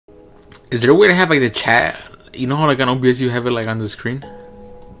Is there a way to have like the chat? You know how like on OBS you have it like on the screen?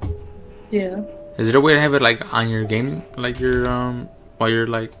 Yeah. Is there a way to have it like on your game, like your while you're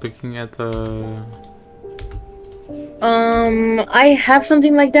like looking at the? I have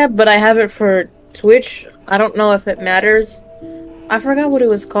something like that, but I have it for Twitch. I don't know if it matters. I forgot what it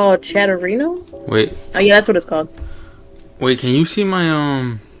was called. Chatterino? Wait. Oh yeah, that's what it's called. Wait, can you see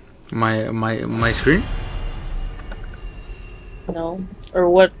my my screen? No. Or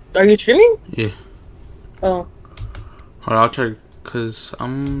what? Are you streaming? Yeah. Oh. Hold on, I'll try because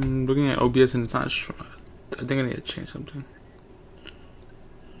I'm looking at OBS and it's not. I think I need to change something.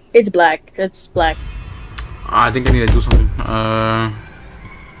 It's black. It's black. I think I need to do something. I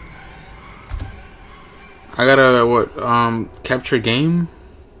gotta what? Capture game.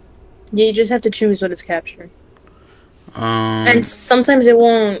 Yeah, you just have to choose what it's capturing. And And sometimes it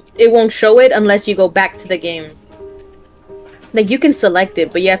won't show it unless you go back to the game. Like you can select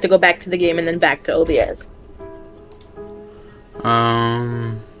it, but you have to go back to the game and then back to OBS.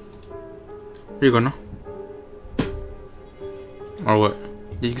 Here you go now. Or what?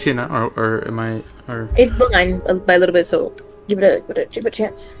 Did you see it now? Or am I? Or It's blind by a little bit, so give it a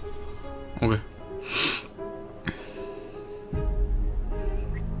chance. okay.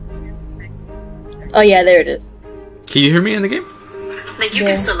 Oh yeah, there it is. Can you hear me in the game? Like you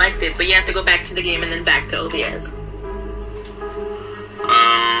can select it, but you have to go back to the game and then back to OBS.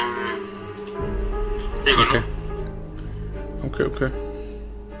 Here you go. Okay. Okay.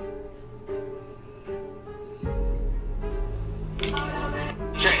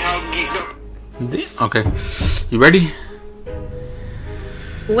 Okay. You ready?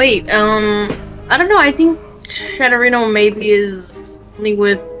 Wait, I don't know. I think Chatterino maybe is only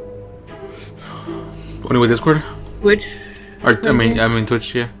with Only with Discord? Twitch. Or I mean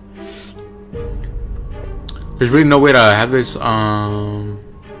Twitch, yeah. There's really no way to have this. You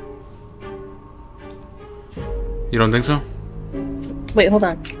don't think so? Wait, hold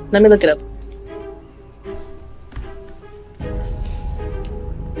on. Let me look it up.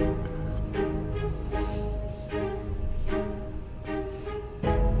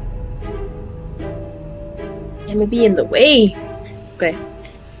 It may be in the way. Okay.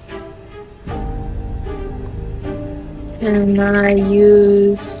 Can I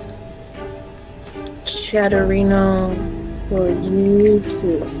use Chatterino for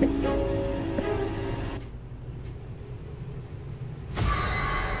YouTube?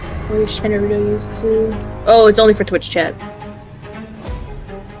 Where's Chatterino used to? Oh, it's only for Twitch chat.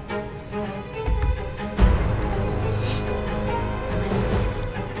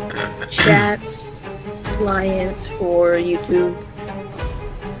 Chat client for YouTube.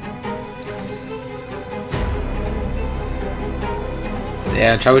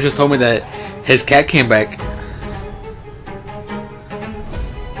 Yeah, Travis just told me that his cat came back.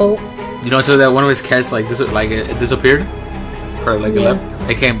 Oh. You know, so that one of his cats like it disappeared, or like it left.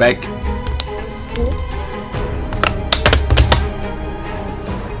 It came back.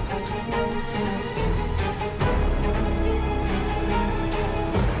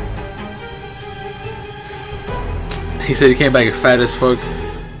 He said he came back fat as fuck.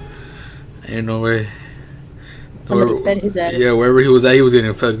 Ain't no way. Somebody fed his ass. Yeah, wherever he was at, he was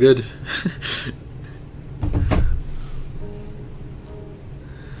getting fed good.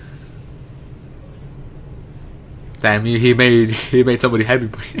 Damn, he made somebody happy,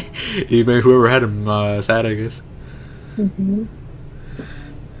 but he made whoever had him sad, I guess. Mm-hmm.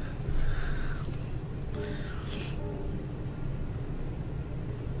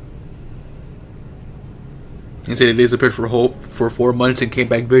 He said he disappeared for 4 months and came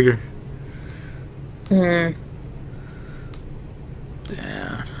back bigger. Hmm.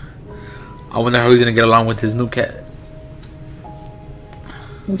 Damn. I wonder how he's gonna get along with his new cat.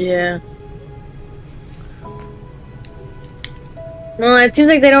 Yeah. Well, it seems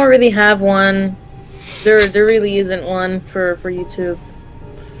like they don't really have one. There really isn't one for YouTube.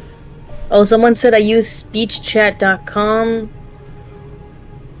 Oh, someone said I use speechchat.com.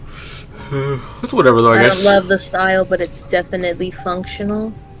 That's whatever though, I guess. I don't love the style, but it's definitely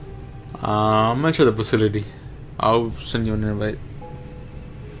functional. I'm not sure the facility. I'll send you an invite.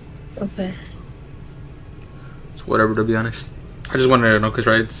 Okay. It's whatever, to be honest. I just wanted to know, because,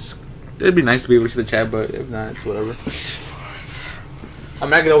 right, it'd be nice to be able to see the chat, but if not, it's whatever. I'm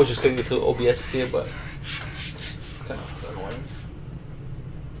not gonna always just click it to OBS to see it, but kind of annoying.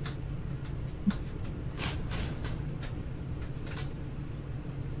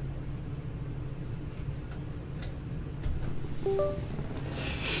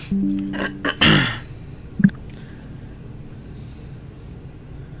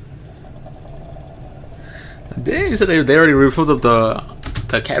 Dang, you said they already refilled up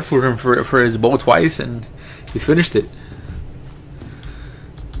the cat food for his bowl twice, and he's finished it.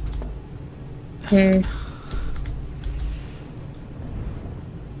 Hmm.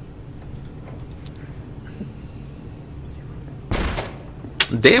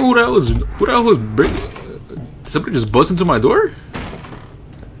 Damn, who the hell was somebody just bust into my door?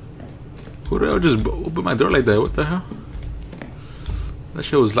 Who the hell just opened my door like that? What the hell? That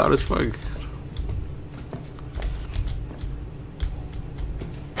shit was loud as fuck.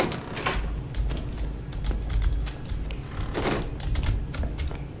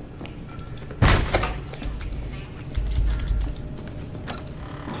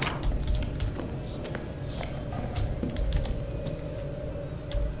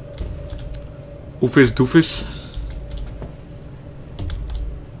 Oofus doofus.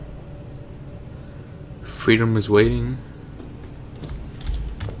 Freedom is waiting.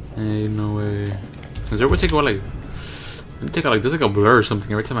 Ain't no way. Does everyone take what like? There's like a blur or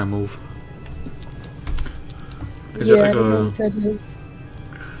something every time I move. Is it like a?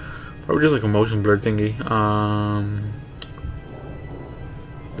 Probably just like a motion blur thingy.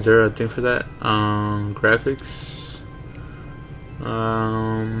 Is there a thing for that? Graphics.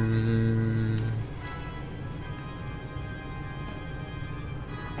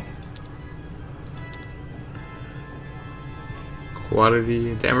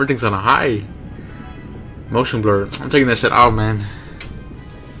 Quality. Damn, everything's on a high. Motion blur. I'm taking that shit out, man.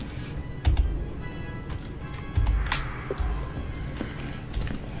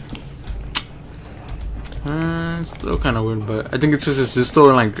 It's still kind of weird, but I think it's still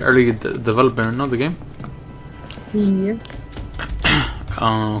in like early development, no, the game. Yeah.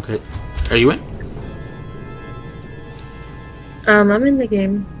 Okay. Are you in? I'm in the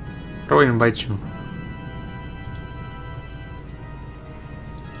game. How do I invite you?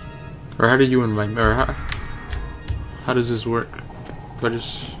 Or how do you invite me? Or how does this work? Do I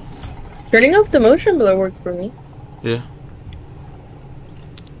just... Turning off the motion blur worked for me. Yeah.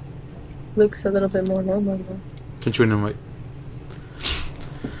 Looks a little bit more normal now. Sent you an invite.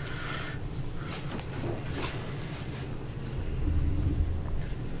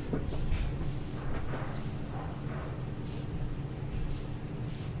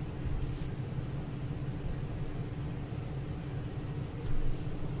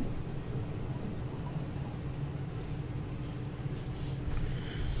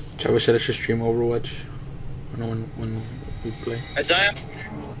 Travis said I should stream Overwatch. I don't know when we play. Isaiah?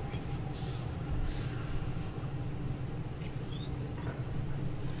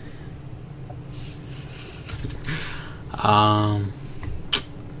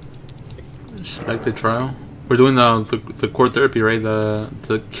 Select the trial. We're doing the core therapy, right? The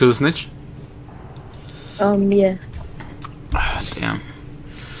kill the snitch. Yeah. Damn.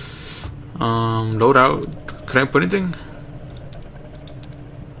 Load out. Can I put anything?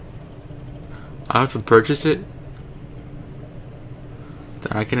 I have to purchase it.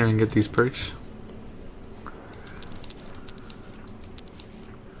 I can't even get these perks.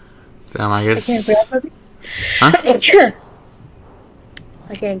 Damn, I guess. I can't grab nothing. Huh?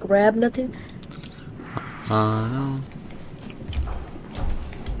 I can't grab nothing. No.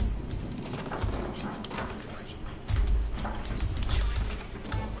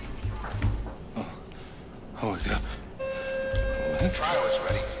 Oh, yeah. The trial is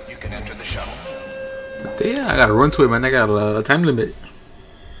ready. You can enter the shuttle. Yeah, I gotta run to it, man. I got a time limit.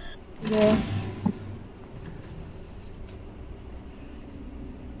 Yeah.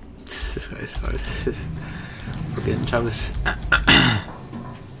 This guy's so... We're getting Travis.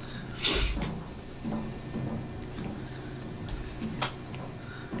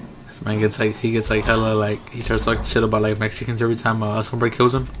 This man gets like, he gets like hella like, he starts talking shit about like Mexicans every time somebody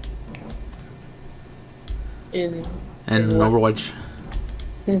kills him. In Overwatch.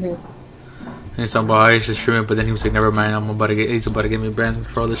 Mhm. And he's talking about how he should stream it, but then he was like, never mind, he's about to get me banned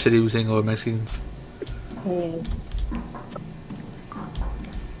for all the shit he was saying about Mexicans. Mm.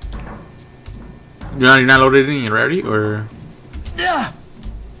 You're not loaded in yet, ready? Or? Yeah.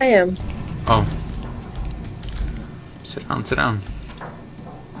 I am. Oh. Sit down.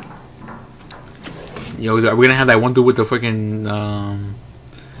 Yo, are we gonna have that one dude with the fucking, the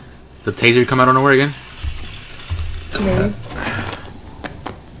taser come out of nowhere again? Maybe.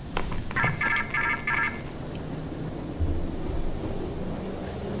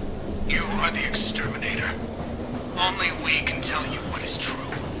 You are the exterminator. Only we can tell you what is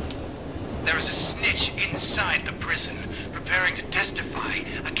true. There is a snitch inside the prison, preparing to testify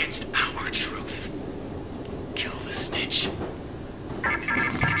against our truth. Kill the snitch, and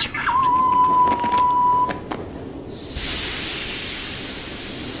we'll let you out.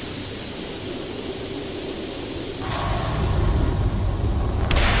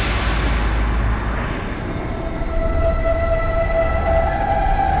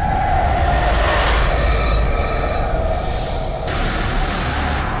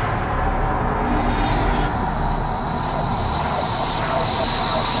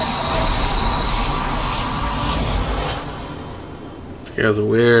 It was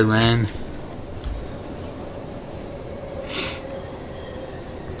weird, man.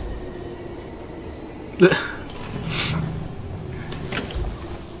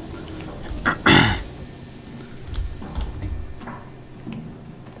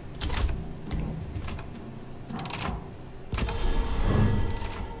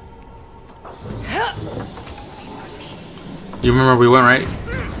 You remember we went, right?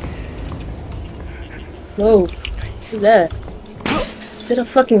 Whoa. What's that? Is it a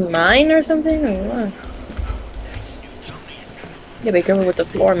fucking mine or something? Or what? Yeah, be careful with the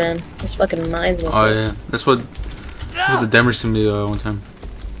floor, man. There's fucking mines in the floor. Oh, yeah. That's what the damage to me one time.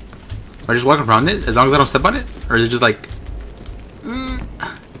 I just walk around it as long as I don't step on it? Or is it just like...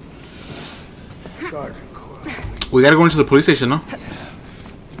 We gotta go into the police station, no?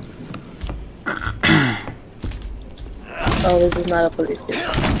 Oh, this is not a police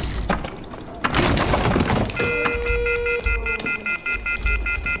station.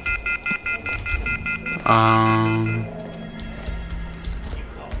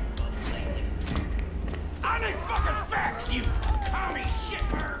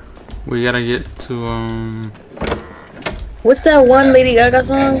 We gotta get to, What's that one Lady Gaga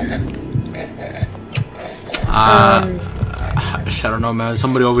song? I don't know, man.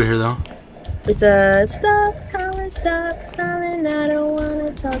 Somebody over here, though. It's a stop calling, I don't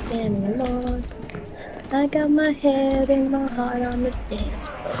wanna talk anymore. I got my head and my heart on the dance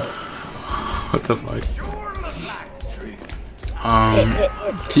floor. What the fuck?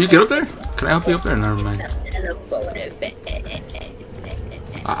 Can you get up there? Can I help you up there? Never mind.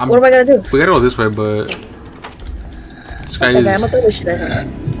 What am I gonna do? We gotta go this way, but this guy is. I'm gonna throw this shit at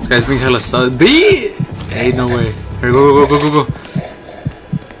him. This guy's being hella suddy. Ain't no way. Here, go.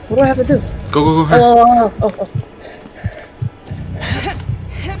 What do I have to do? Go. Here. Oh.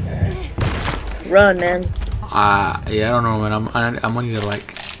 Run, man. Yeah, I don't know, man. I'm gonna need to like.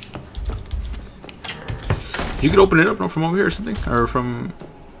 You could open it up, no, from over here or something, or from.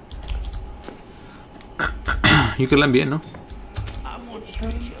 You could let me in, no?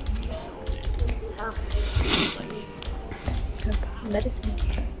 Medicine.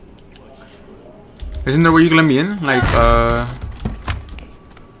 Isn't there where you can let me in? Like,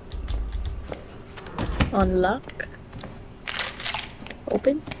 Unlock.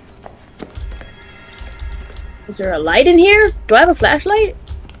 Open. Is there a light in here? Do I have a flashlight?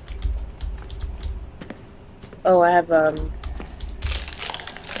 Oh, I have,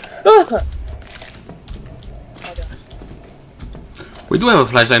 Oh! We do have a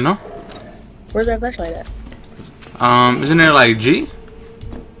flashlight, no? Where's our flashlight at? Isn't it like G?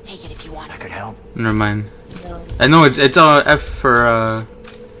 Take it if you want. I could help. Never mind. No. I know it's F for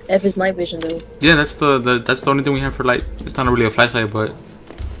F is night vision, though. Yeah, that's the only thing we have for light. It's not really a flashlight, but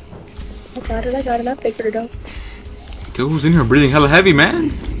I got it. I figured it out. dude, who's in here breathing hella heavy,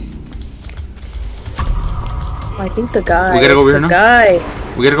 man? I think the guy. We gotta go over here now. Guy.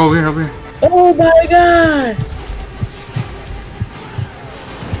 We gotta go over here. Oh my god!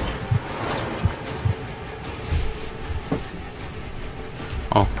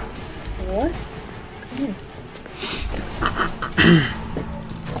 Oh. What?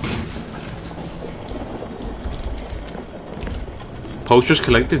 Posters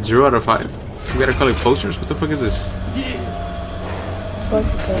collected 0 out of 5. We gotta collect posters? What the fuck is this? Fuck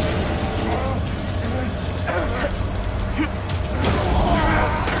the fuck.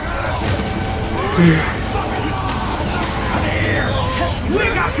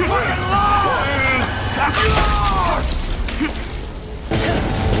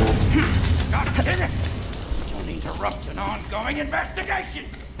 Don't interrupt an ongoing investigation.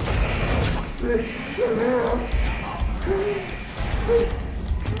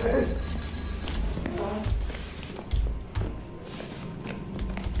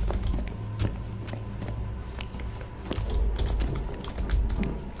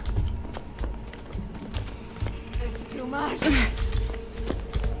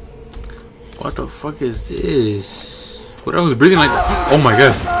 What the fuck is this? What else is breathing like that? Oh my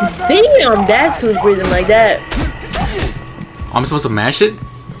god. Damn, that's who's breathing like that. I'm supposed to mash it?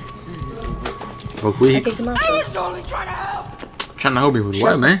 Fuck weak. Okay, come on. Trying to help you with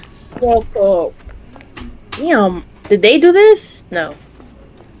what, man? Oh. Damn. Did they do this? No.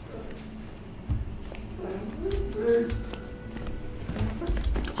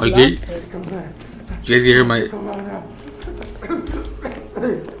 Oh, you guys can hear my...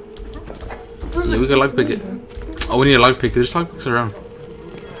 Yeah, we can lockpick it. Oh, we need a lockpick. There's lockpicks around.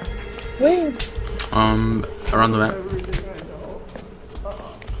 Where? Around the map.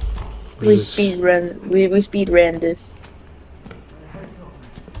 We speed run. We speed ran this.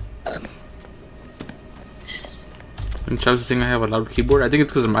 And Travis is saying I have a loud keyboard. I think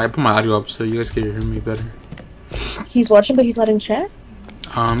it's because I put my audio up so you guys can hear me better. He's watching, but he's not in chat.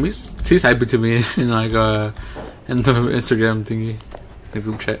 He's typing to me in like in the Instagram thingy, the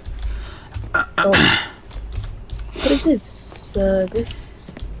group chat. Oh. What is this?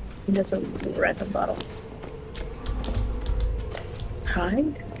 This. That's a random bottle.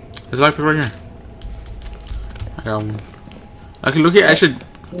 Hide? There's a lockpick right here. I got one. Okay, look here. I should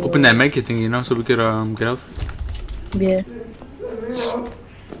open that medkit thing, you know, so we could get out. Yeah.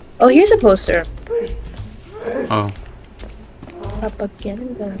 Oh, here's a poster. Oh.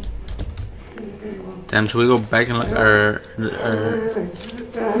 Propaganda. Damn, should we go back and look?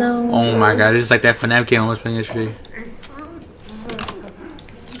 No. Oh my god, this is like that FNAF game I was playing yesterday.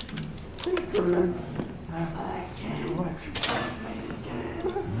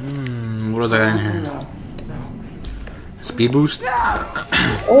 What was I got in here? Speed boost?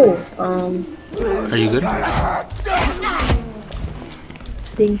 Oh, Are you good?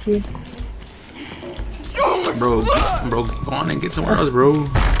 thank you. Bro, go on and get somewhere else, bro.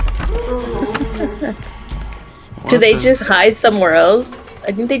 Do they just hide somewhere else?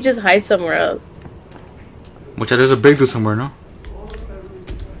 I think they just hide somewhere else. Which there's a big dude somewhere, no?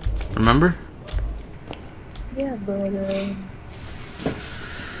 Remember? Yeah, but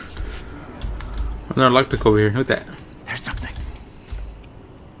Another lockpick over here. Look at that. There's something.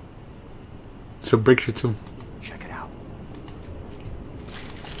 It's a breakthrough too. Check it out.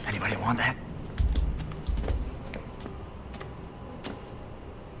 Anybody want that?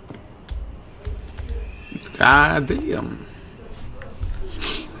 God damn.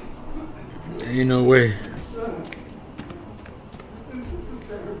 Ain't no way.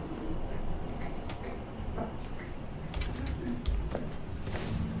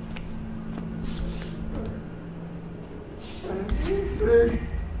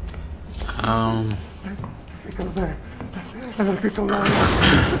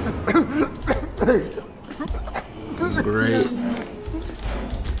 Great.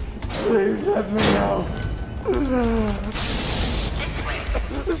 Please let me out.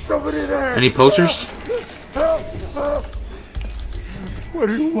 Somebody there. Any posters? What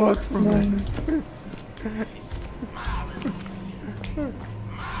do you want from me?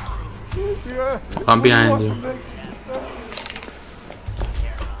 I'm behind you.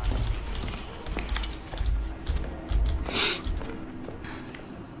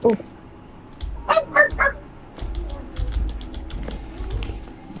 oh,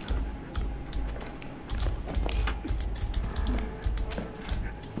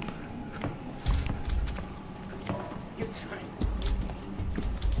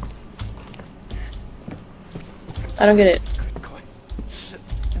 I don't get it.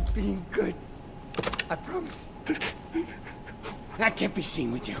 I'm being good. I promise. I can't be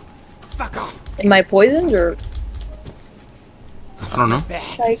seen with you. Fuck off. Am I poisoned or I don't know.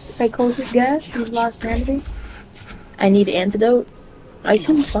 psychosis gas? You've lost sanity. I need antidote. I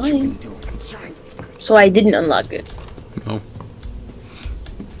seem fine. So I didn't unlock it. No.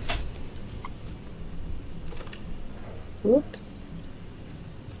 Whoops.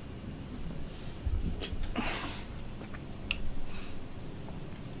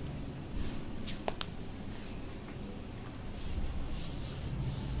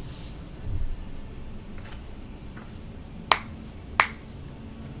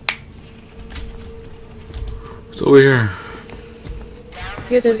 It's over here.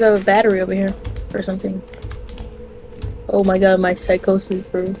 Here, there's a battery over here or something. Oh my god, my psychosis,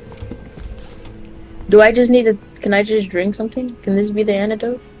 bro. Do I just need to? Can I just drink something? Can this be the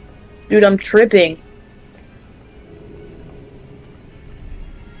antidote? Dude, I'm tripping.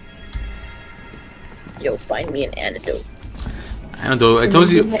 Yo, find me an antidote. Antidote. I told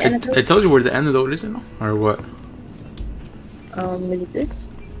you. I told you where the antidote is, no? Or what? Is it this?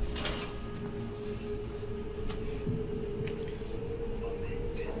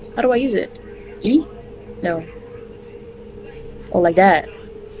 How do I use it? E? No. Oh, like that.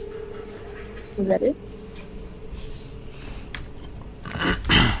 Was that it?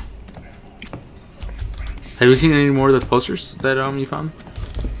 Have you seen any more of the posters that you found?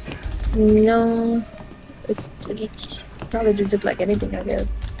 No. It probably just look like anything, I guess.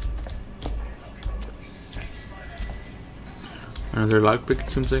 Another lockpick, it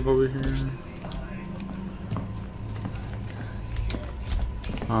seems like over here.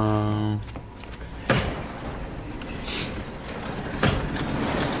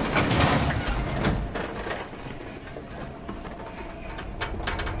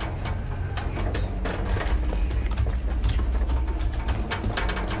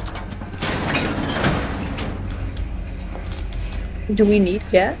 Do we need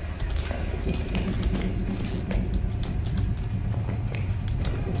gas?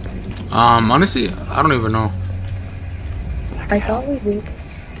 Honestly, I don't even know. I thought we did.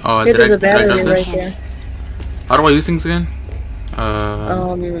 Oh, Here, there's a did I battery drop right it? there. How do I use things again?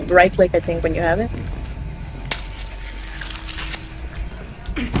 Right click, I think, when you have it.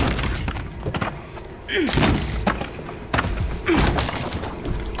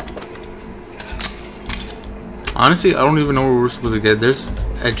 Honestly, I don't even know where we're supposed to get. It's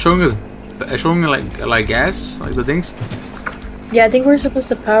showing like gas, like the things. Yeah, I think we're supposed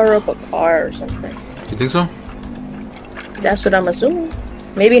to power up a car or something. You think so? That's what I'm assuming.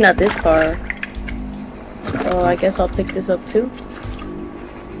 Maybe not this car. Oh, I guess I'll pick this up too.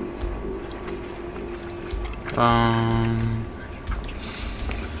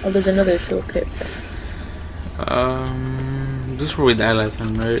 Oh, there's another toolkit. This is where we died last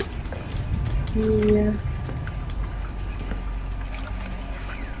time, right? Yeah.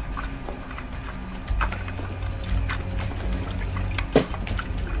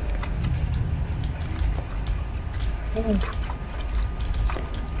 Oh.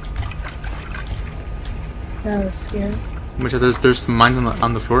 That was here. Which there's mines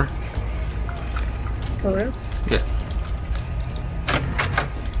on the floor. For real? Yeah.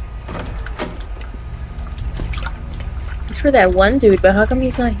 It's for that one dude, but how come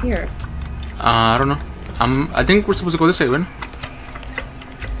he's not here? I don't know. I think we're supposed to go this way, right?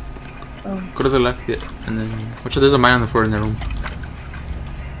 Oh. Go to the left, yeah, and then which there's a mine on the floor in that room.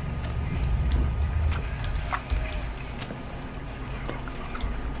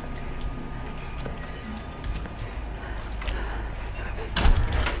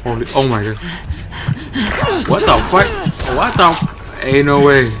 Holy, oh my god. What the fuck? What the ain't no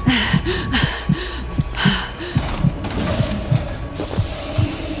way.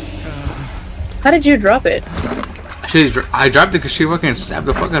 How did you drop it? I dropped it because she fucking stabbed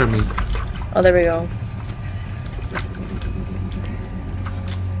the fuck out of me. Oh, there we go.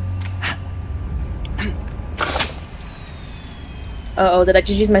 Uh-oh, did I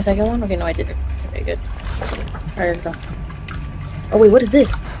just use my second one? Okay, no, I didn't. Okay, good. Alright, let's go. Oh, wait, what is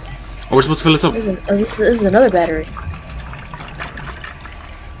this? Oh, we're supposed to fill this up. This is another battery.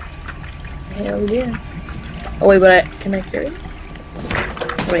 Hell yeah. Oh, wait, but can I carry it?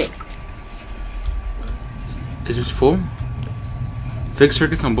 Wait. Is this full? Fixed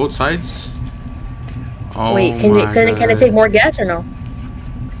circuits on both sides? Oh, wait, can it take more gas or no?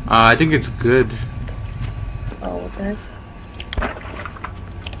 I think it's good. Oh, what the heck?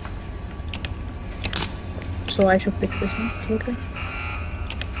 So I should fix this one? Okay.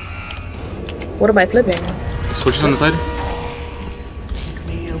 What am I flipping? Switches on the side?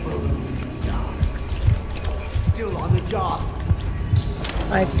 Still on the job.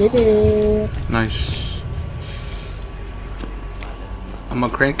 I did it. Nice. I'm a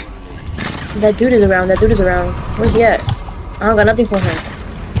crank. That dude is around. Where's he at? I don't got nothing for him.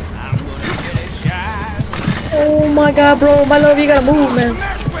 Oh my god, bro. My love, you gotta move, man.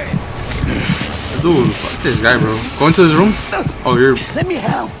 Dude, fuck this guy, bro. Go into this room. Oh, you're. Let me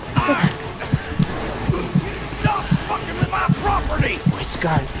help. Stop fucking with my property! Which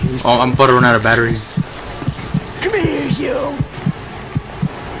guy? Oh, I'm about to run out of batteries. Come here, you.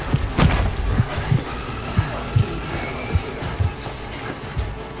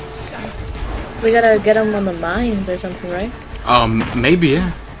 We gotta get him on the mines or something, right? Maybe,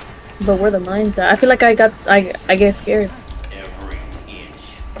 yeah. But where the mines at? I feel like I get scared. Every inch.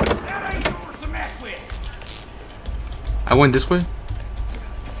 That ain't yours to mess with. I went this way.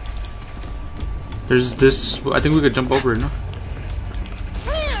 There's this. I think we could jump over it, no?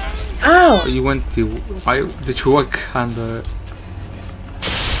 Ow! You went the. Why did you walk on the.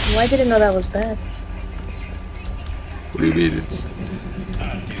 Well, I didn't know that was bad. What do you mean? It's.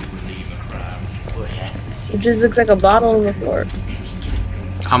 It just looks like a bottle on the floor.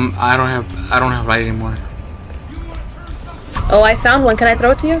 I don't have light anymore. Oh, I found one. Can I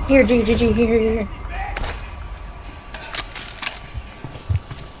throw it to you? Here, GG, here.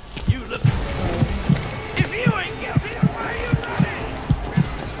 You look. If you ain't guilty, why you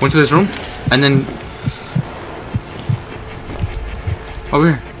running? Went to this room, and then over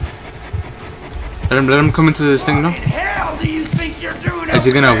here. Let him come into this thing, no? What in hell do you think you're doing? Is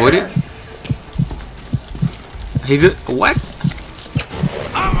he gonna avoid it? He did what?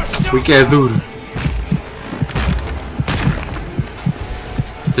 Weak ass dude.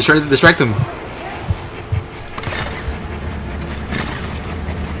 Distract him.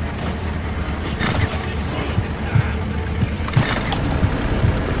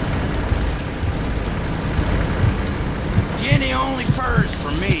 Jenny only purrs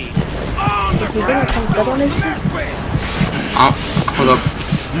for me. Is he gonna come step on this shit? Hold up.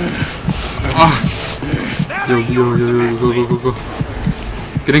 Oh. Yo, go.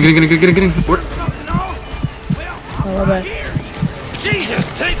 Get in, get in, get in, get in, get in. Where? Oh, my bad. Jesus,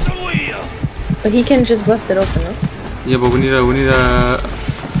 take the wheel! But he can just bust it open, right? Yeah, but we need a,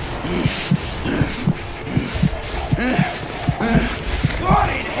 What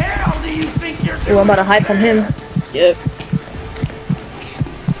in hell do you think you're doing? Ooh, I'm about to hide from him. Yep.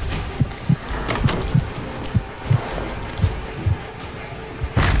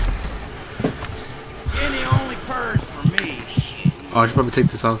 Any only purse for me. Oh, I should probably take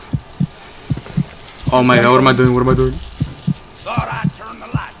this off. Oh my god, what am I doing? What am I doing? Thought I'd turn the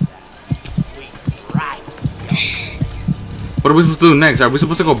lights out. Sweet right. What are we supposed to do next? Are we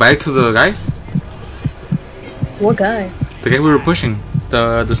supposed to go back to the guy? What guy? The guy we were pushing?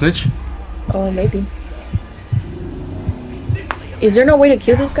 The snitch? Oh, maybe. Is there no way to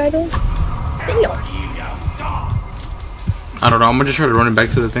kill this guy though? Damn. I don't know. I'm gonna just try to run it back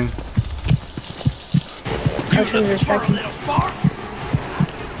to the thing. I'll try to distract him.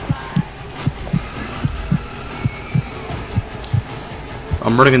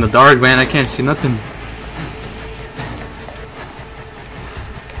 I'm running in the dark, man. I can't see nothing.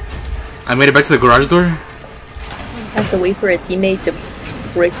 I made it back to the garage door. I have to wait for a teammate to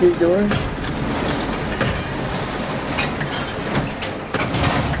break this door.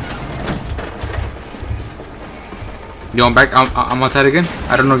 Yo, I'm back. I'm outside again.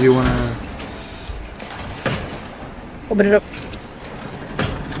 I don't know if you wanna. Open it up.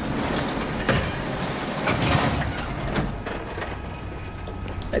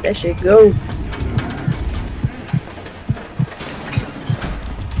 Let that shit go.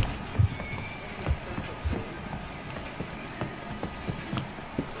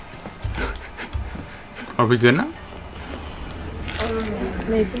 Are we good now?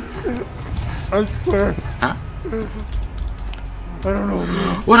 Maybe. I swear. Huh? I don't know.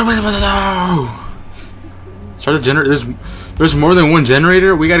 What am I supposed to do? Start the generator. There's more than one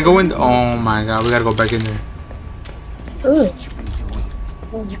generator. We gotta go in. Oh my god, we gotta go back in there. Ooh.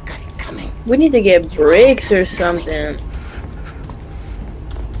 You got it coming. We need to get brakes or something.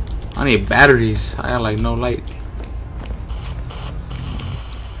 I need batteries. I got like no light.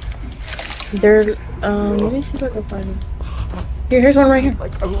 They're let me see if I can find them. Here's one right here.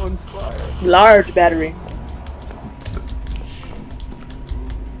 Like I'm on fire. Large battery.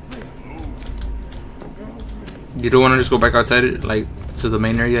 You don't want to just go back outside, like to the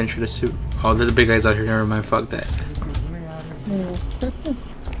main area and shoot a suit. Oh, there's the big guys out here. Never mind. Fuck that.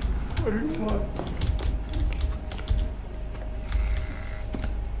 What do you want?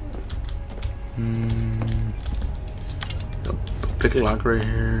 Pick a lock right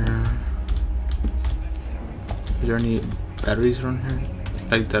here. Is there any batteries around here?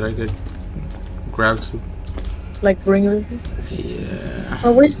 Like that I could grab to? Like bring everything? Yeah.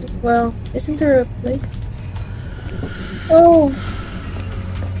 Oh, where's, well, isn't there a place? Oh,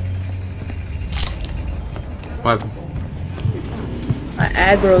 What? I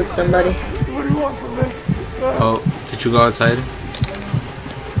aggroed somebody. What do you want from me? Oh, did you go outside?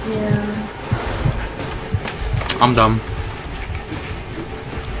 Yeah. I'm dumb.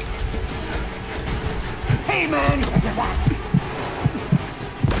 Hey man!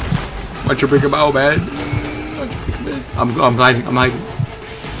 What's your big about, man? I'm hiding. I'm hiding.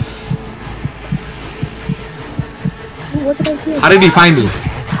 Ooh, what did I see? How did he find me?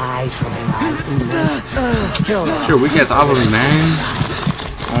 Hide from him. Kill him. Sure, we get off of me, man.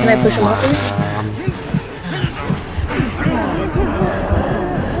 Can I push him off of you?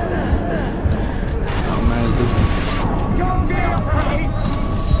 Oh man,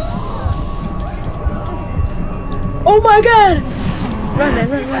 Oh my god! Run, man,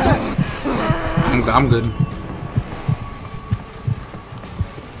 run, run, run. I'm good.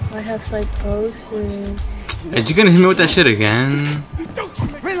 I have psychosis. Is you gonna hit me with that shit again?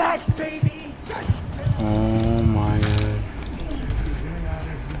 Relax, baby. Oh my god.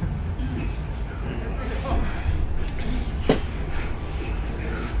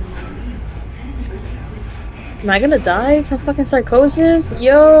 Am I gonna die from fucking psychosis?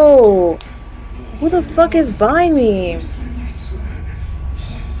 Yo! Who the fuck is by me?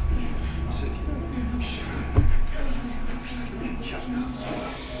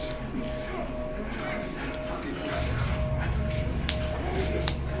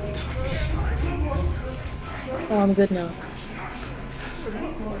 Oh, I'm good now.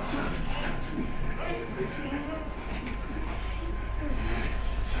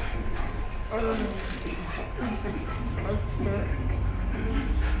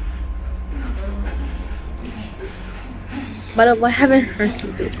 But I haven't heard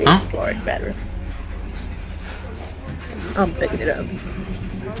you do this for it better. I'm picking it up.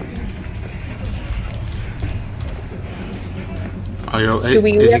 Oh, hey,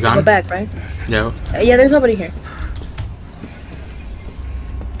 We is he have to gone? go back, right? Yeah. Yeah, there's nobody here.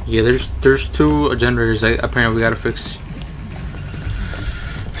 Yeah, there's two generators that apparently we gotta fix.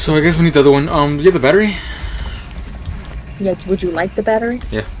 So I guess we need the other one. You have the battery? Yeah, would you like the battery?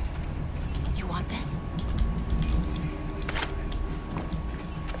 Yeah. You want this?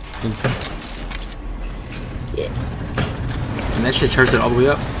 Yeah. And that shit charged it all the way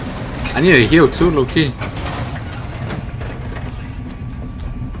up. I need a heal too, low key.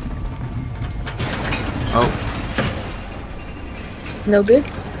 Oh. No good?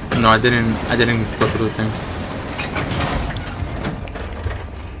 No, I didn't go through the thing.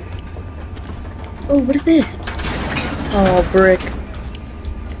 Oh, what is this? Oh, brick.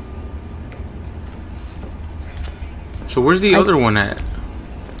 So where's the other one at?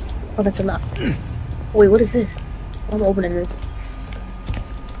 Oh, that's a lot. Wait, what is this? I'm opening this.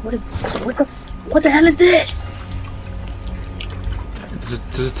 What the hell is this?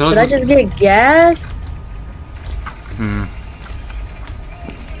 Does it tell us? Did I just get gassed? Hmm.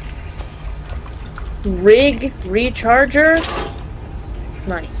 Rig recharger?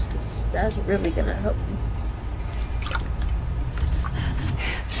 Nice. That's really gonna help me.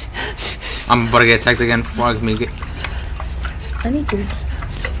 I'm about to get attacked again. Fuck me. I need to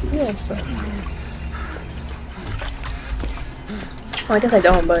heal some. Oh, I guess I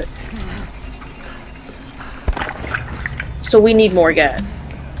don't, but... So we need more gas.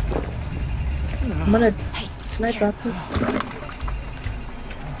 I'm gonna... Can I drop this?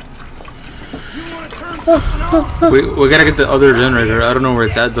 We gotta get the other generator. I don't know where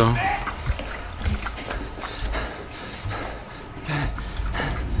it's at though.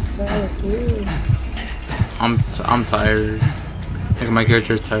 I'm tired. I think my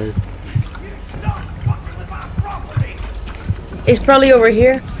character is tired. It's probably over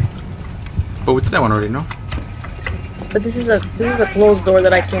here, But we did that one already, no? but this is a closed door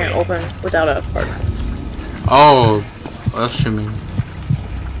that I can't open without a partner. Oh, well, that's what you mean.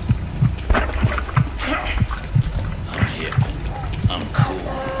 I'm hip. I'm cool.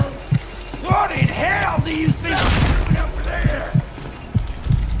 What in hell do you think you're doing over there?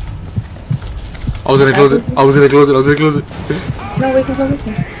 I was gonna close it. I was gonna close it. No, we can go with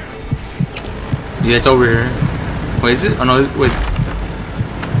me. Yeah, it's over here. Wait, is it? Oh no, wait.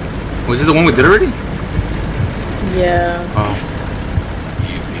 Was this the one we did already? Yeah. Oh.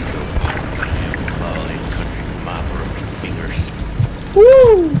 You can go follow these country from my broken fingers.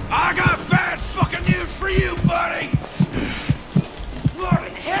 Woo! I got bad fucking news for you, buddy! What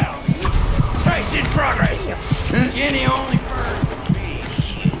in hell? Trace in progress. Jenny only bird would be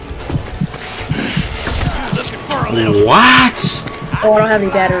looking for a little. What? Oh, I don't have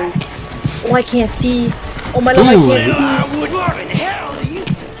any batteries. Oh, I can't see. Oh my love, I can't see. I would. What in hell do you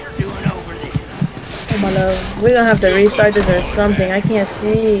think you're doing over there? Oh my love, we're gonna have to restart this or something. I can't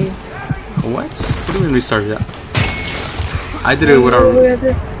see. What? What do you mean restart that? I did it without.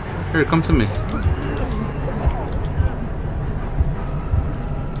 Here, come to me.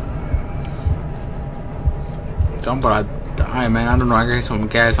 I'm about to die, man. I don't know. I got some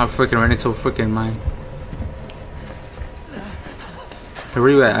gas. I'm freaking running to a freaking mine. Hey, where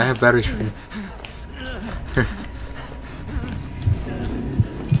you at? I have batteries for you. Here.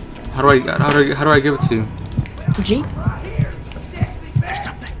 How do I give it to you? G? There's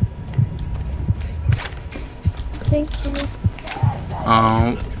something. Thank you.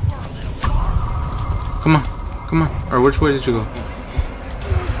 Come on. Or which way did you go?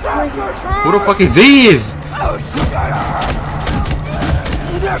 Who the fuck is this?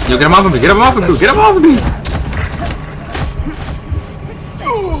 Yo, get him off of me! Get him off of me! Get him off of me!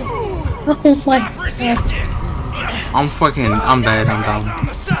 Oh my god. I'm dead. I'm down.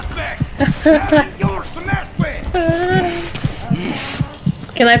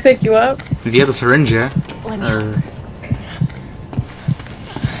 Can I pick you up? If you have the syringe, yeah? Or...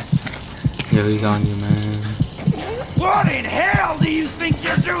 Yeah, he's on you, man. What in hell do you think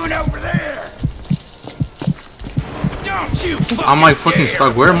you're doing over there? Don't you fucking I'm like fucking dare.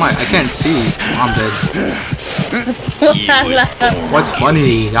 stuck. Where am I? I can't see. I'm dead. What's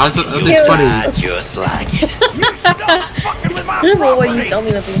funny? That's funny. I just like it. Well, when you tell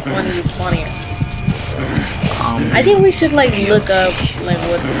me nothing's funny, it's funnier. I think we should like look up like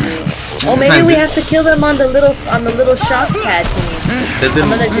what to do. Oh, maybe we have to kill them on the little shock pad thingy. I'm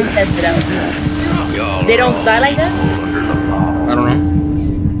gonna just test it out. They don't die like that? I don't know.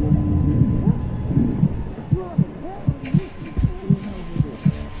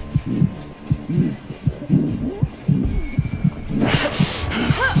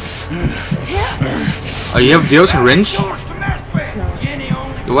 Oh, you have the syringe? No.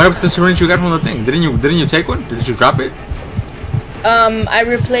 What happened to the syringe you got from the thing? Didn't you take one? Did you drop it? I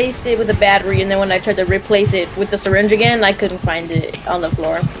replaced it with a battery, and then when I tried to replace it with the syringe again, I couldn't find it on the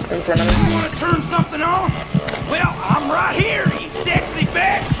floor in front of me. You want to turn something on? Well, I'm right here, you sexy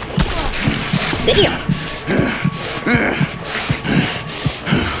bitch! Damn!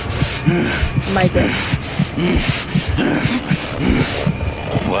 My God.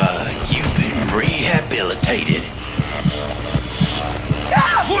 Why, you've been rehabilitated. I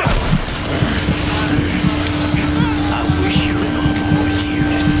wish your mama was here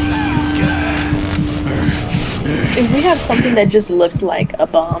to see you die. If we have something that just looks like a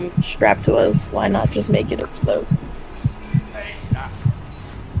bomb strapped to us, why not just make it explode?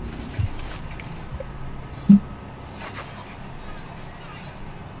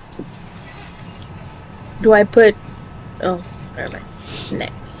 Do I put... Oh, never mind.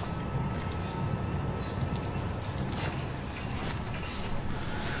 Next.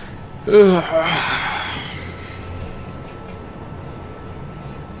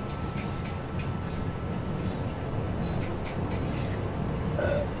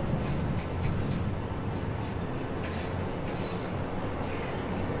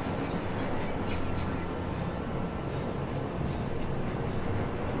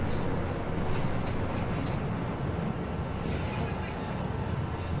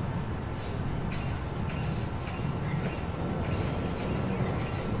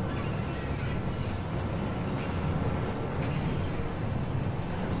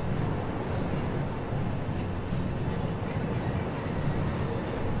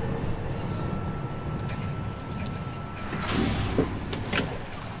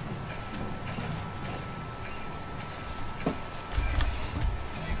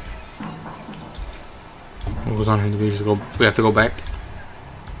 What goes on here? We have to go back.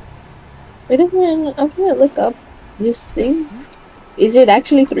 Wait a minute, I'm gonna look up this thing. Is it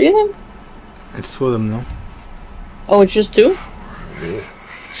actually 3 of them? It's 2 of them, though. Oh, it's just 2?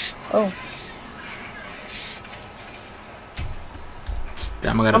 Oh.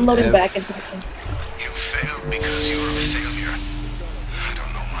 Damn, I got I'm loading F. back into the thing. You failed because you're a failure. I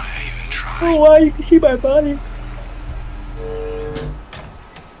don't know why I even tried. Oh, wow, you can see my body.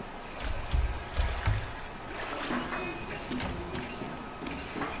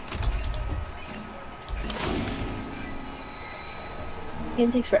 This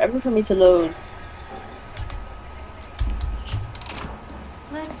game takes forever for me to load.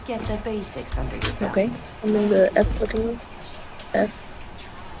 Let's get the basics under your belt. Okay, I'm in the F looking room. F.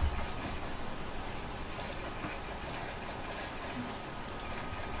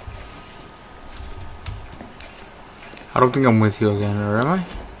 I don't think I'm with you again, or am I?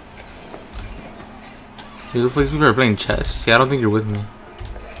 The other place people are playing chess. Yeah, I don't think you're with me.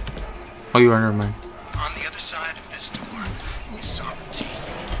 Oh, you are, never mind. On the other side of this door is sovereignty.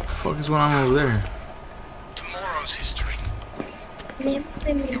 What the fuck is going on over there? Tomorrow's history. You're on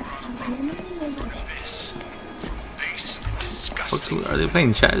a road for abyss. From base and disgusting Are they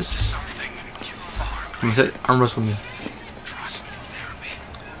playing to chess? something far He greater. said, arm wrestle me. Trust therapy.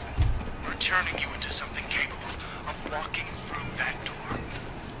 We're turning you into something capable of walking through that door.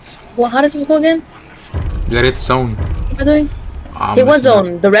 Something Well, how does this go again? wonderful. You gotta hit the zone. What am I doing? I'm Hit what messing up.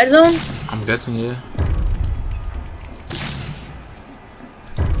 zone? The red zone? I'm guessing, yeah.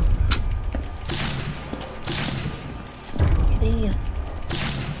 Damn.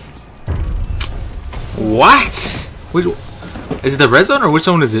 What? Wait, is it the red zone or which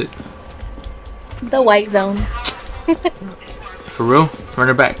zone is it? The white zone. For real? Run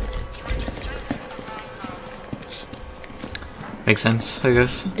it back. Makes sense, I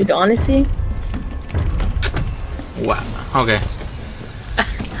guess. Dude, honestly, Wow. Okay.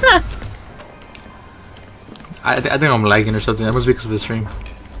 I think I'm lagging or something. That must be because of the stream.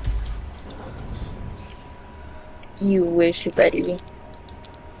 you wish, buddy.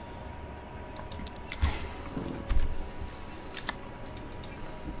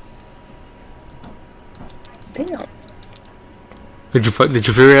 Damn. Did you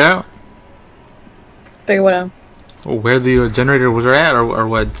figure it out? Figure what out? Or where the generator was at, or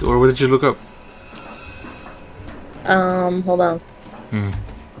what? Or what did you look up? Hold on.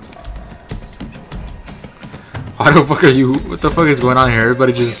 Why the fuck are you? What the fuck is going on here?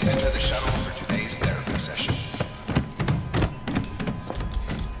 Everybody just. Enter the shuttle for today's therapy session.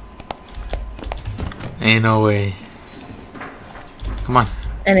 Ain't no way. Come on.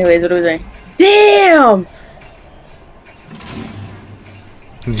 Anyways, what are we doing? Damn!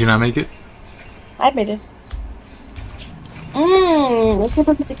 Did you not make it? I made it. Let's see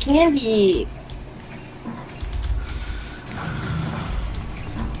if it's a candy.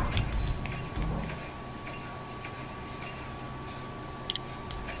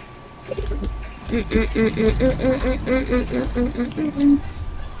 You are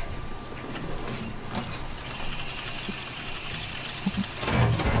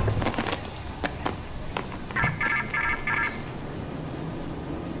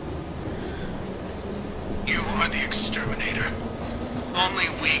the exterminator. Only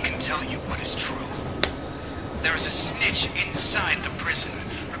we can tell you what is true. There is a snitch inside the prison,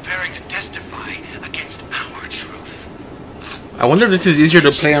 preparing to testify against our truth. I wonder if this is easier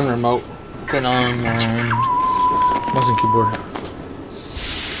to play on remote than on mouse and keyboard.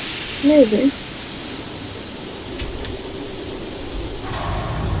 Maybe.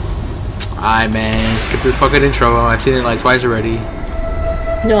 Alright, man, skip this fucking intro. I've seen it like twice already.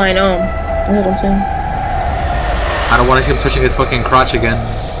 No, I know. You know what I'm saying? I don't want to see him touching his fucking crotch again.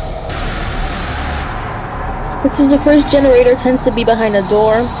 It says the first generator tends to be behind a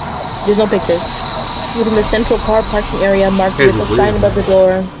door. There's no pictures. Within the central car parking area marked with a sign above the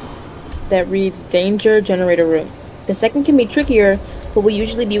door that reads Danger Generator Room. The second can be trickier, but will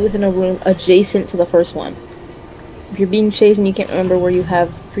usually be within a room adjacent to the first one. If you're being chased and you can't remember where you have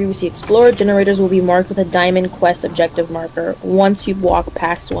previously explored, generators will be marked with a diamond quest objective marker once you walk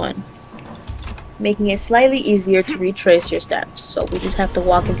past one, making it slightly easier to retrace your steps. So we just have to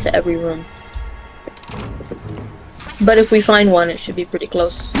walk into every room. But if we find one, it should be pretty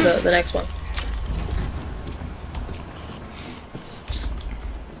close to the next one.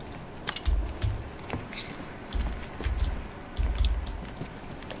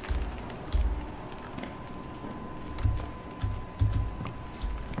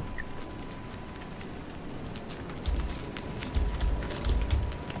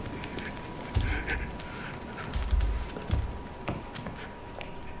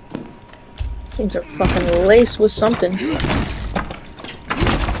 Things are fucking laced with something.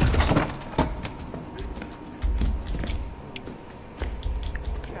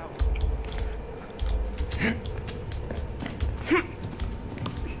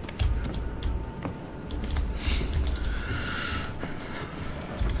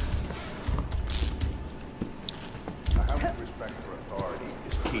 Having respect for authority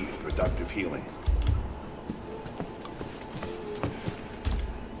is key to productive healing.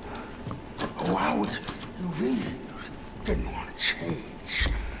 Oh, I was really didn't want to change.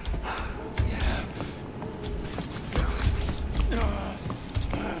 Yeah.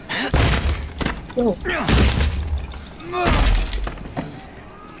 Whoa.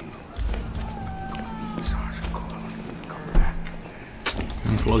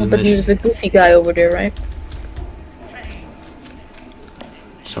 But there's the goofy guy over there, right?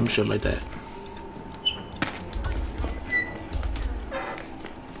 Some shit like that.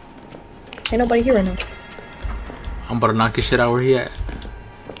 Ain't nobody here right now. I'm about to knock his shit out where he at.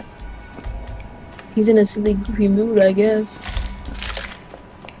 He's in a silly goofy mood, I guess.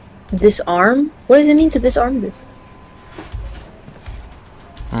 Disarm? What does it mean to disarm this?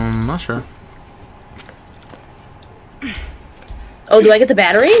 I'm not sure. Oh, do I get the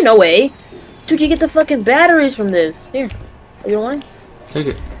battery? No way. Dude, you get the fucking batteries from this. Here. You don't want it? Take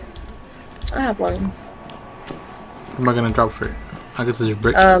it. I have one. What am I gonna drop for it? I guess it's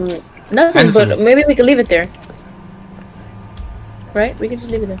brick. Nothing, Anderson. but maybe we could leave it there. Right? We can just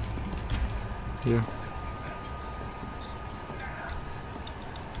leave it there. Yeah.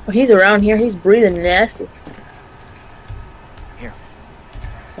 Oh, he's around here. He's breathing nasty. Here.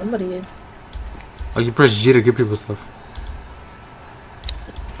 Somebody is. Oh, you press G to give people stuff.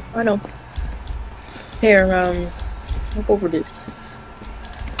 I know. Here, look over this.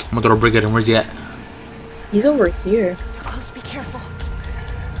 I'm gonna throw a brick at him. Where's he at? He's over here. Close, be careful.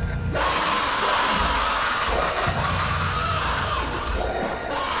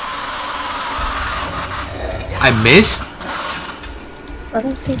 I missed? I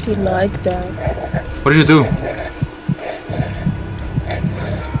don't think he liked that. What did you do?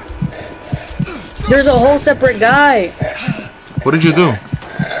 There's a whole separate guy. What did you do?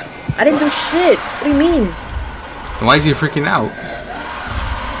 I didn't do shit. What do you mean? Why is he freaking out?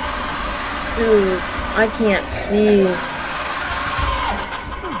 Dude, I can't see.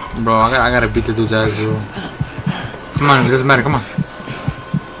 Bro, I gotta beat the dude's ass, bro. Come on, it doesn't matter, come on.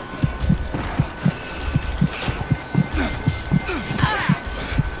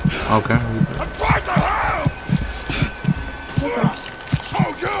 Okay.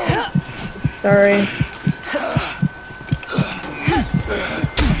 Sorry.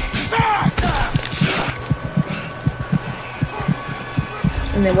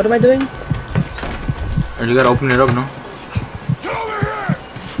 And then what am I doing? Or you gotta open it up, no?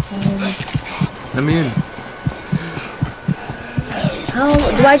 Let me in. How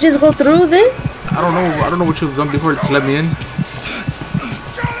do I just go through this? I don't know what you've done before to let me in.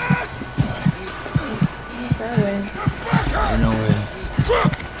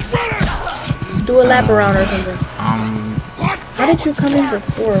 do a lap around or something. Um, How did you come in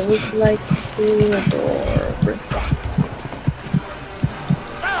before? It was like through the door.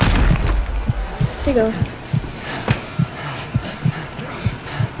 There you go.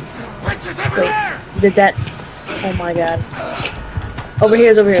 Wait, did that? Oh my god. Over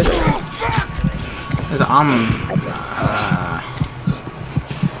here, over here. there's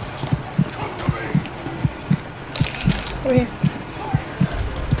Over here.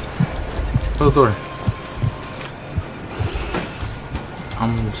 close the door.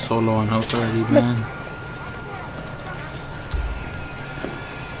 I'm so low on health already, man.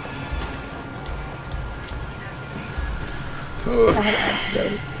 I had an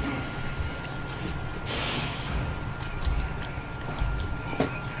antidote.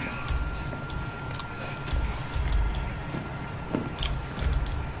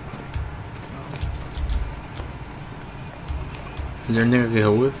 Is there anything I can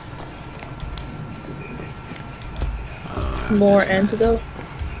help with? More antidote.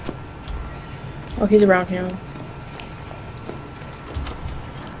 Oh, he's around here.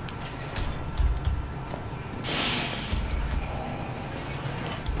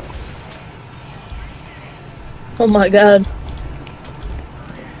 Oh my god.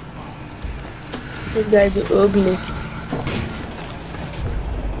 These guys are ugly.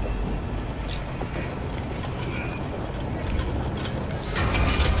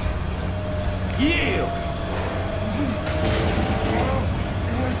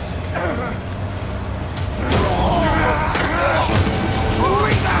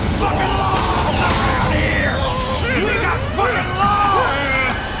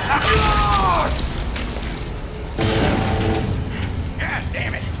 God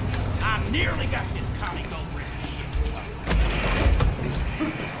damn it! I nearly got this comic over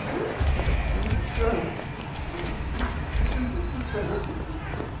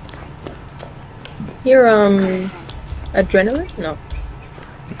Here, adrenaline? No.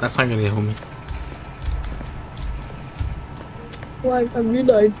 That's not gonna help me. Well, I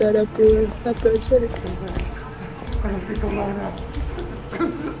realized that after I said it.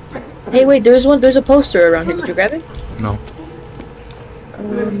 Hey, wait, there's a poster around here. Did you grab it? No.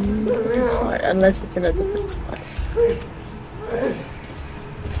 Unless it's in a different spot.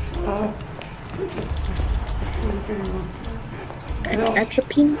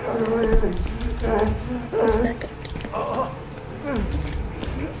 Atropine? What's that got?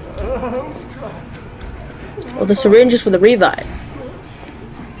 Oh, the syringe is for the revive.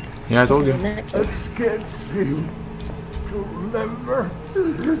 Yeah, I told you. In that case. I can't seem to remember.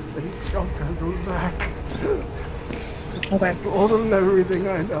 They shot at the back. Okay. Told them everything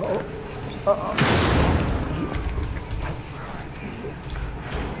I know.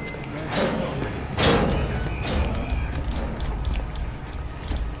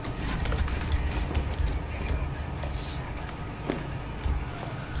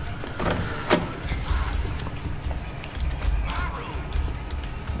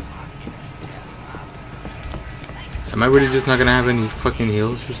 Am I really just not gonna have any fucking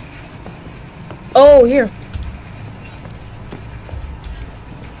heals? Just Oh, here.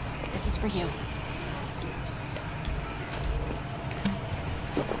 This is for you.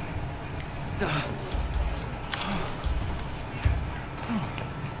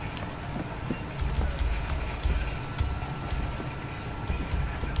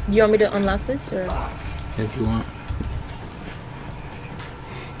 You want me to unlock this or? if you want.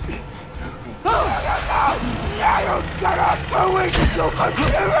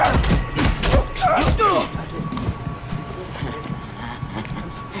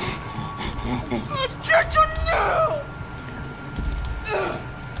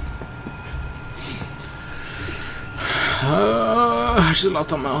 I just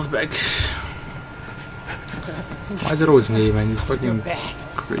lost all my health back. Why is it always me, man? These fucking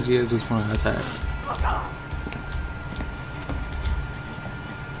crazy ass dudes want to attack.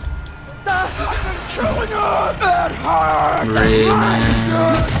 Ray, man.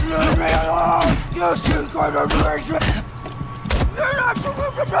 Leave me alone! You two going to break me! You're not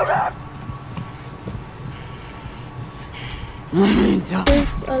supposed to do that!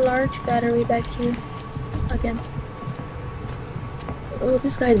 There's a large battery back here. Again. Oh,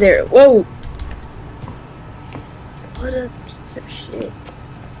 this guy's there. Whoa! What a piece of shit.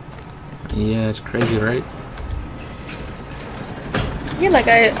 Yeah, it's crazy, right? Yeah, like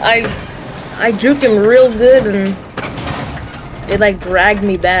I juked him real good and it like dragged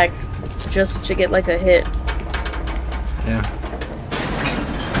me back just to get like a hit. Yeah.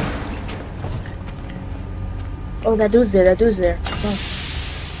 Oh, that dude's there, that dude's there. Oh.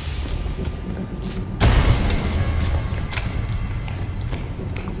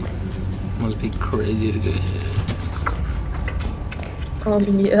 Must be crazy to get hit.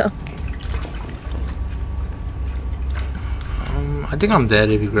 Yeah. I think I'm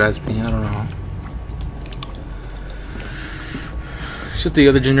dead if he grabs me. I don't know. Should the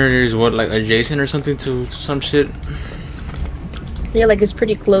other generator is what, like adjacent or something to some shit? Yeah, like it's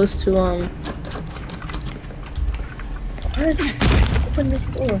pretty close to What? Open this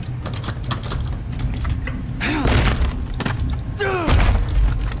door.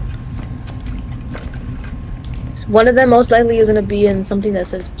 One of them most likely is gonna be in something that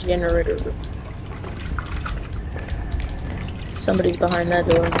says generator room. Somebody's behind that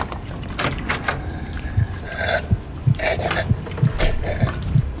door.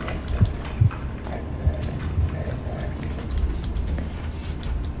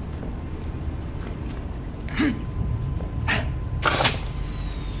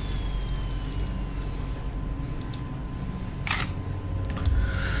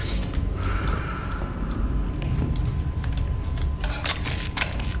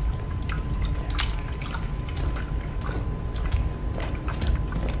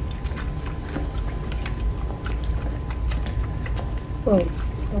 Oh.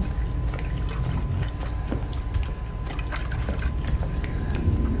 Oh.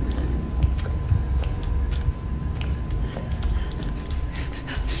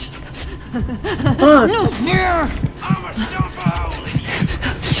 I'm a dump a hole in you.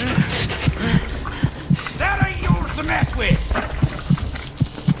 That ain't yours to mess with.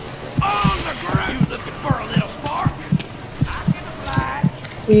 On the ground. You looking for a little spark? I can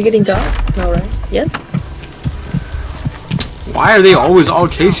oblige. Are you getting dark? No, right? Yes? Why are they always all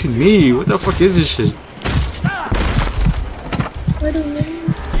chasing me? What the fuck is this shit? I don't know.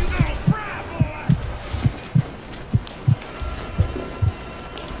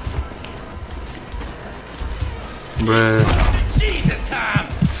 Bruh. Jesus time.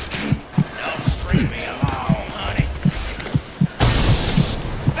 Don't string me along, honey.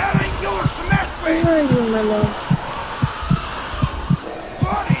 That ain't yours to mess with. Where are you, my love?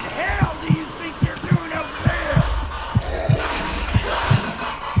 What in hell do you think you're doing over there?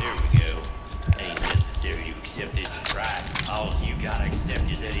 There we go. Ain't necessary to accept it. Right. All you gotta accept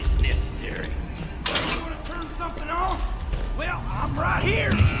is that it's necessary. You wanna turn something on? Well, I'm right here,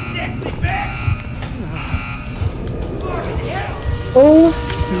 you sexy bitch. Oh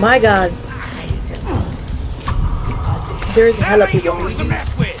my god. There's hella people. Yours to mess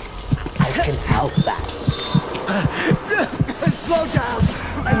with. I can help that. Slow down.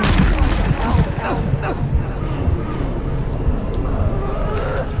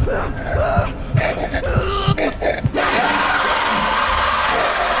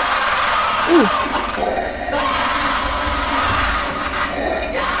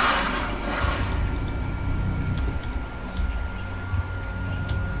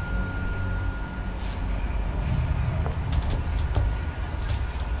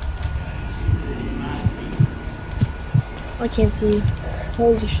 I can't see.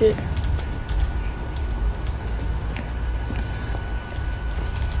 Holy shit.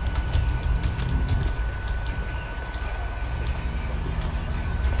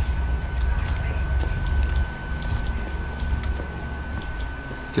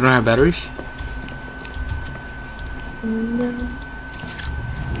 You don't have batteries? No.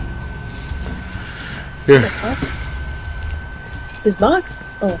 Here. This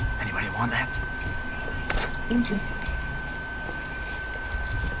box? Oh, Anybody want that? thank you.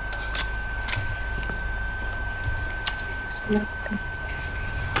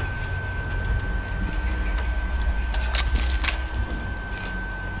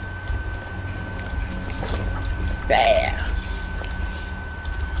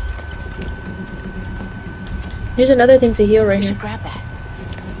 Here's another thing to heal right You here. should grab that.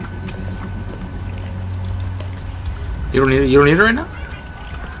 You don't need it right now?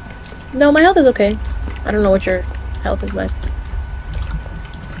 No, my health is okay. I don't know what your health is like.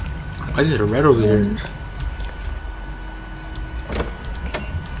 Why is it red over here?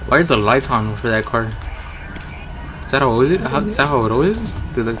 Why are the lights on for that car? Is that how always it? Is that how it always is?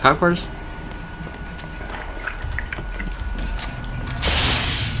 The cop cars?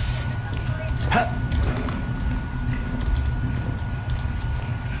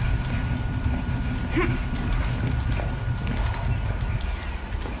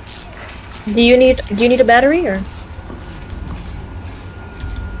 Do you need a battery or?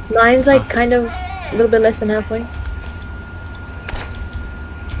 Mine's like kind of a little bit less than halfway.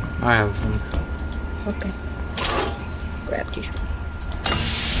 I have some. Okay. Grab tissue.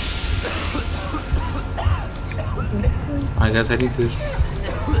 I guess I need to.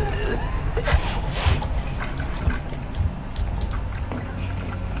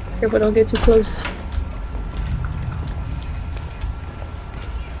 Careful, don't get too close.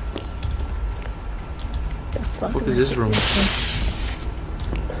 The What is this room?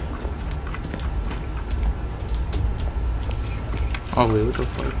 Oh wait, what the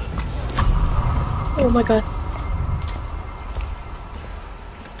fuck? Oh my god.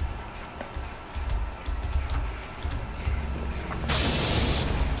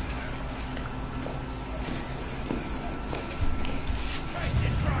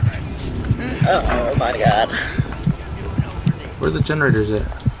 Oh my god. Where the generators at?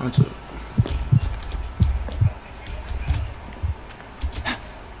 What's up?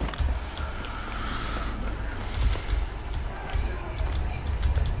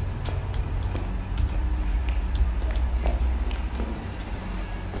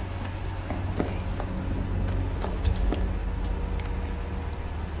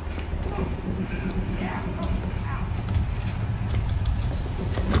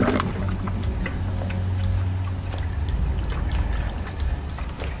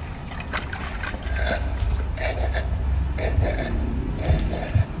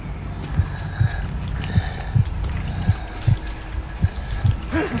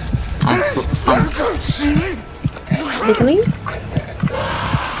 Really?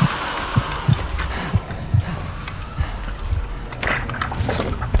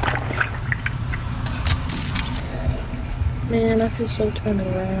 Man, I feel so turned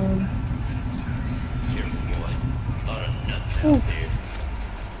around. Ooh.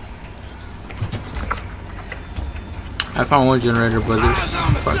 I found one generator, but there's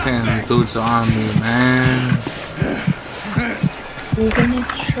fucking dudes on me, man. I'm gonna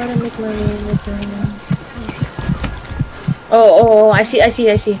try to make my way over here. Oh, I see.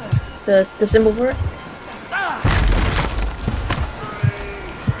 The symbol for it.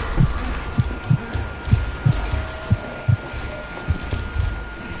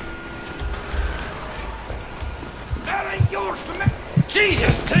 That ain't yours to me.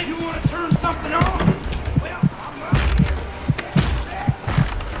 Jesus, do you want to turn something on? Well, I'm up here.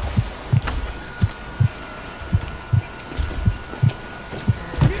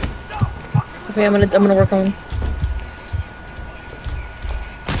 Okay, I'm gonna work on.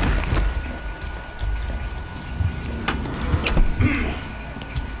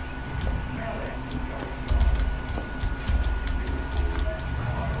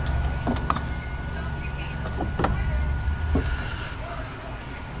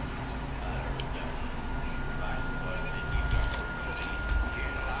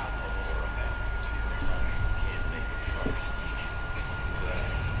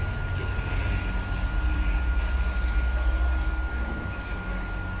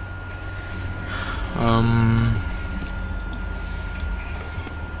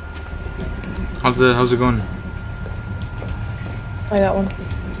 How's it going? I got one.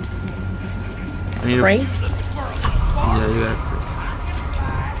 I need Right? Yeah, you got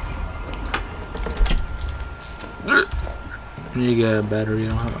it. You get a battery.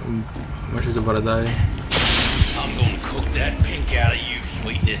 How much is about to die? I'm gonna cook that pink out of you,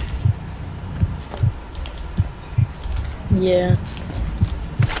 sweetness. Yeah.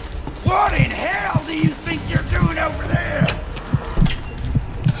 What in hell do you think you're doing over there?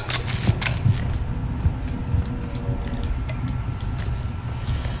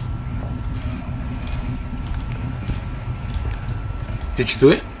 Did you do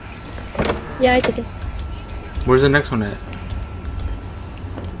it? Yeah, I took it. Where's the next one at?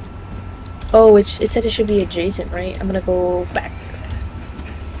 Oh, it said it should be adjacent, right? I'm gonna go back.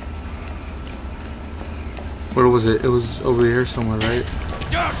 Where was it? It was over here somewhere, right?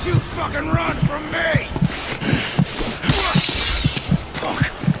 Don't you fucking run from me! Fuck.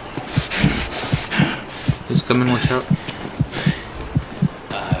 He's coming, watch out.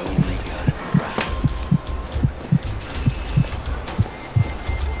 I only got it right.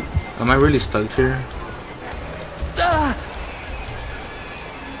 Am I really stuck here?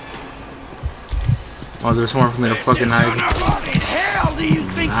 Oh, there's somewhere for me to fucking hide. What in hell do you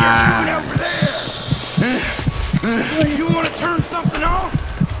think you're doing over there? You want to turn something on?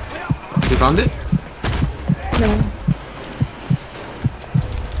 You found it? No.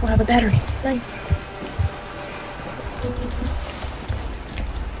 We'll have a battery. Nice.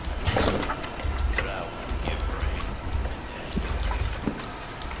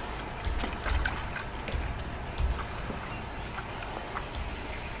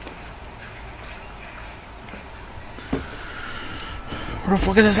 Where the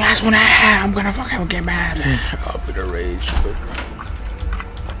fuck is this last one at? I'm gonna fucking get mad. I'll be the rage.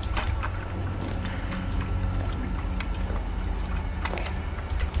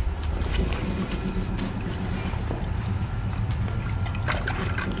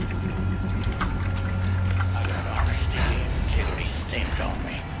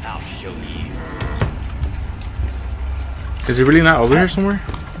 Is he really not over here somewhere?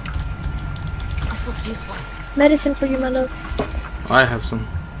 This looks useful. Medicine for you, my love. Oh, I have some.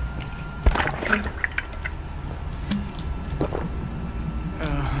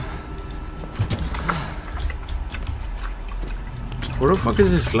 Where the fuck is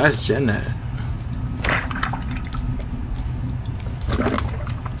this last gen at?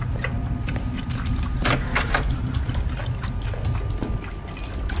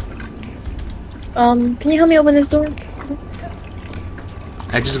 Can you help me open this door?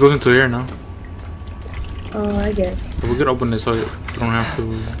 It just goes into here now. Oh, I guess. But we could open this so you don't have to.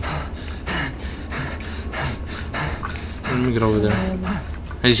 Let me get over there.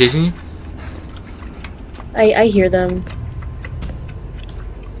 Is he chasing you? I hear them.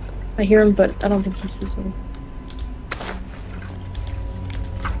 I hear him, but I don't think he sees me.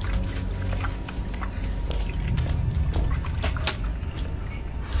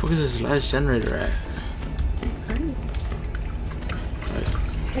 Fuck is this last generator at?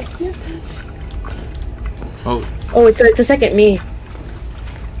 Oh. Oh, it's a second me.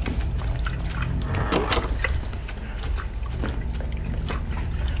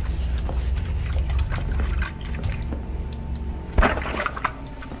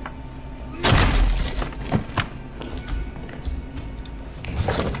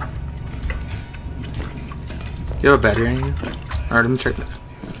 Do you have a battery on you? Alright, let me check that.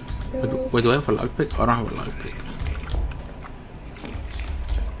 Wait, do I have a lockpick? Oh, I don't have a lockpick.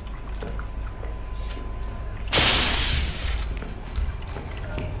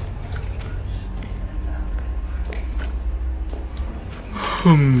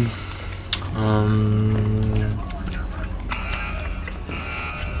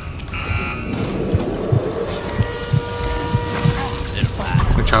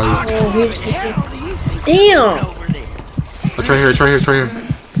 Which Oh, damn! It's right here, it's right here, it's right here.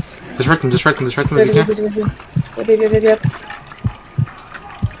 Distract him if you can. Yep.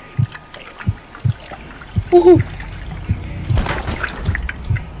 Woohoo!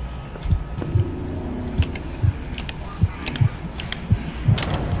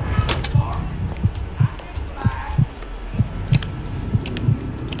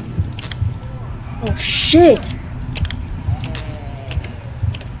 Oh shit!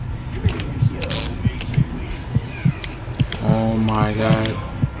 Oh my god.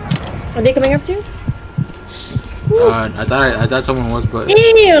 Are they coming after you? I thought someone was, but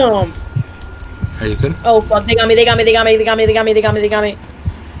Damn! are you good? Oh fuck, they got me. I've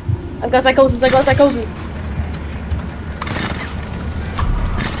got psychosis.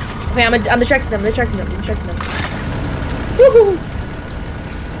 Okay, I'm distracting them. Woohoo!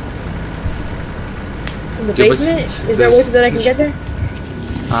 In the basement? Is there a way that I can get there?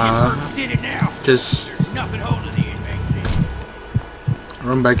 Just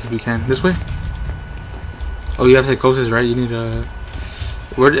run back if you can. This way? Oh, you have psychosis, right? You need a...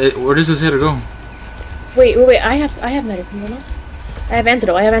 Where does this hitter go? Wait. I have medicine, no? I have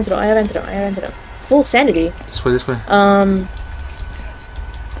antidote. Full sanity. This way.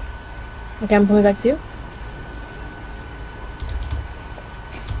 Okay, I'm coming back to you.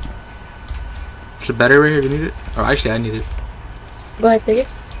 There's a battery right here if you need it. Oh, actually, I need it. Go ahead, take it.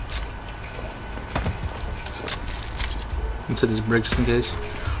 Let's set this brick just in case.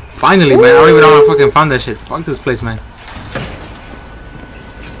 Finally, man. I don't even know how I fucking found that shit. Fuck this place, man.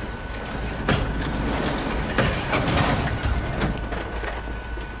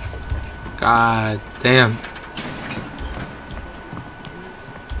 God damn.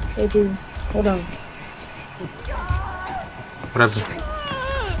 Hey, dude. Hold on. What happened?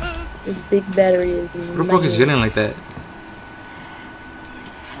 This big battery is... Who the fuck is yelling like that?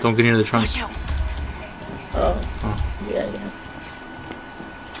 Don't get near the trunk. Oh. Yeah.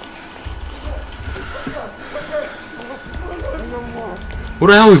 What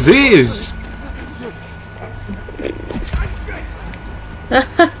the hell is this?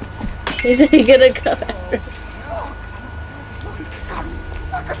 Is he gonna come after?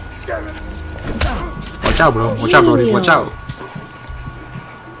 Watch out, bro. Watch out, Brody. Watch out.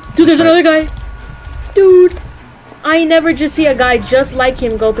 Dude, there's another guy. Dude. I never just see a guy just like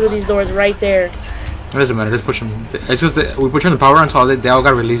him go through these doors right there. It doesn't matter. Let's push him. It's just that we put on the power on, so they all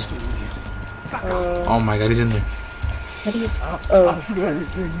got released. Oh my god, he's in there. How do you... I'll do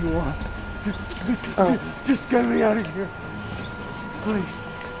anything you want. Just get me out of here. Please.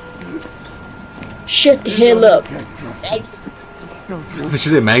 Shut the hell up. Did you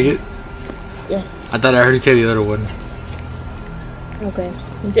say maggot? Yeah. I thought I heard you say the other one. Okay.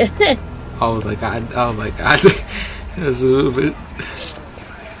 I was like, God, that's a little bit.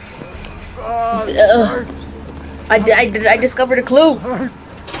 I discovered a clue.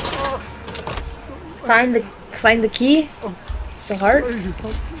 Find the key It's a heart?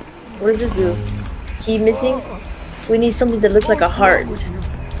 What does this do? Key missing? We need something that looks like a heart.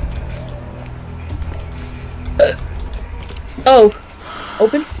 Oh!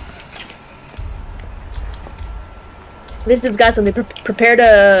 Open? This dude's got something. Prepare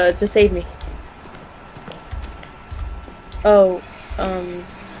to save me. Oh,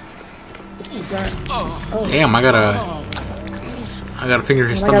 this is not. Oh. Damn, I gotta finger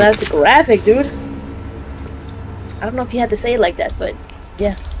his Oh my stomach. God, that's graphic, dude. I don't know if you had to say it like that, but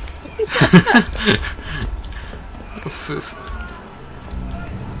yeah.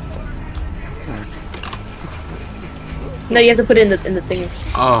 No, you have to put it in the thing.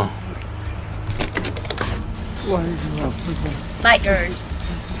 Oh. Why did you have to go? My turn.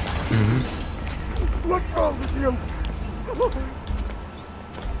 What's wrong with you?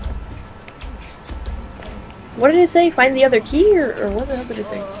 What did it say? Find the other key, or what the hell did it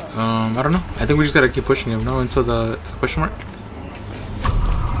say? I don't know. I think we just gotta keep pushing him. No, until the question mark.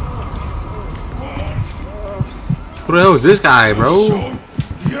 Who the hell is this guy, bro?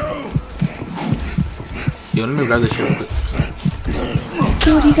 Yo, let me grab this shit real quick.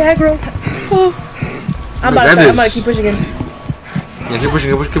 Dude, he's aggro. Oh. I'm about to keep pushing him. Yeah, keep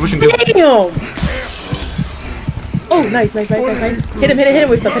pushing. Damn! Oh, nice. Hit him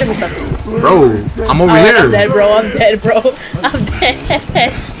with stuff. Bro, I'm over here. I'm dead, bro. I'm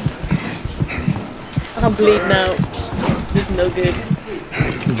dead. I'm bleeding out. This is no good.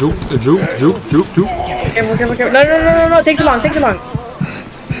 Juke. Careful. No. Takes too long.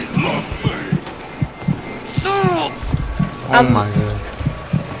 Oh my god.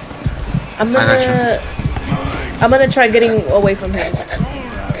 I'm gonna try getting away from him.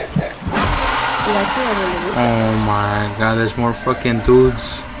 Oh my god, there's more fucking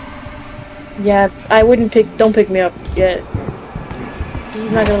dudes. Yeah, I wouldn't don't pick me up yet.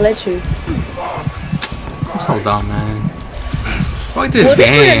 He's not gonna let you. I'm so dumb, man. Fuck this We're in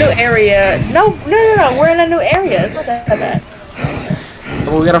game. a new area. No, we're in a new area. It's not that bad.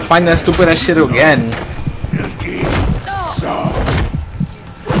 But we gotta find that stupid ass shit again.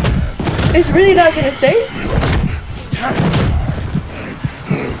 It's really not gonna stay?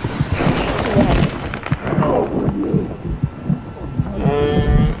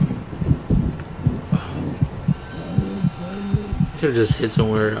 Should've just hit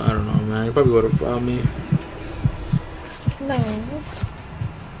somewhere. I don't know, man. You probably would've found me. No.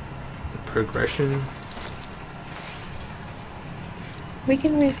 Progression. We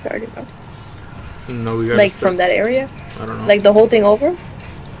can restart it though. No, we gotta Like start. from that area? I don't know. Like the whole thing over?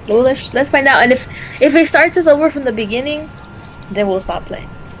 Well, let's find out. And if it starts us over from the beginning, then we'll stop playing.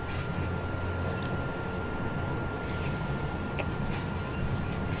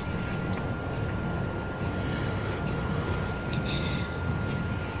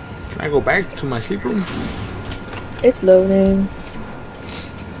 Can I go back to my sleep room? It's loading.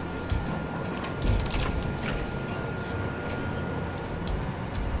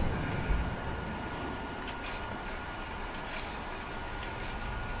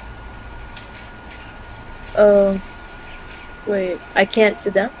 Wait, I can't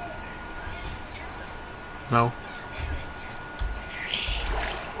sit down? No.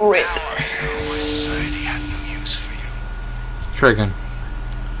 Rip. My society had no use for you. Try again.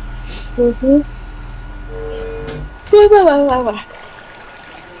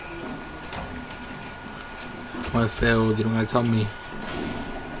 I failed. You don't gotta tell me.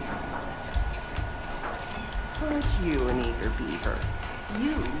 Aren't you an eager beaver? You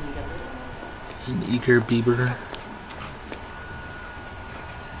need a little. An eager beaver.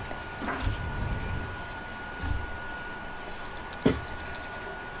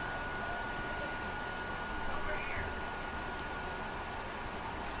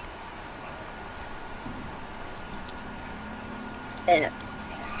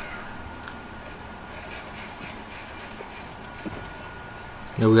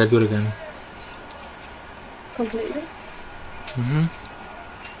 Yeah, we gotta do it again. Completely? Mm-hmm.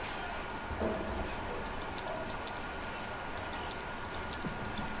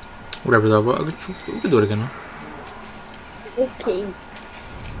 Whatever though, but we can do it again. Huh? Okay.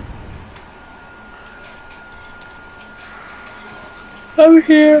 I'm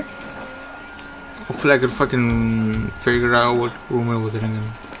here. Hopefully I could fucking figure out what room it was in again.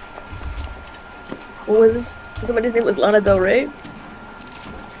 What was this? Somebody's name was Lana Del Rey?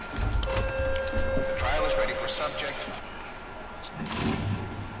 Trial is ready for subject.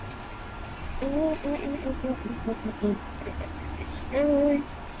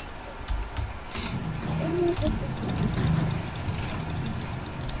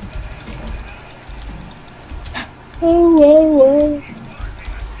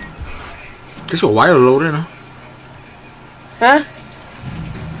 This is a wire loading, huh? Huh?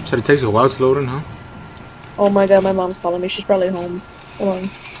 Said it takes you a while to load in, huh? Oh my god, my mom's calling me. She's probably home. Hold on.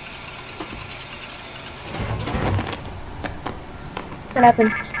 What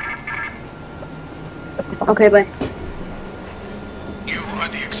happened? Okay, bye. You are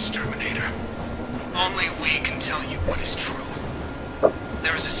the exterminator. Only we can tell you what is true.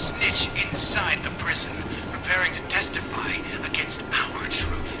 There is a snitch inside the prison, preparing to testify against our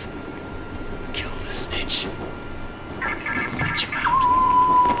truth. Kill the snitch, and we'll let you out.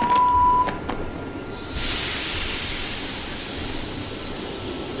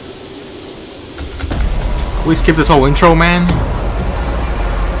 Can we skip this whole intro, man?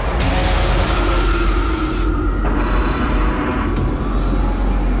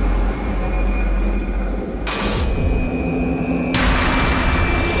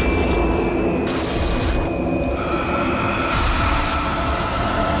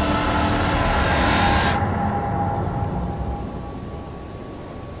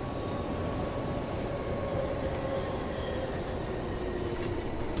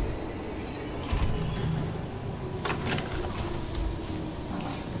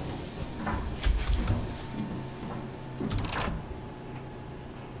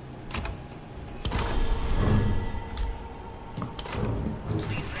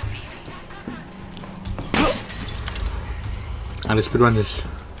 Let's speedrun this.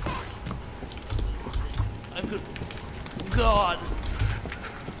 I'm good. God.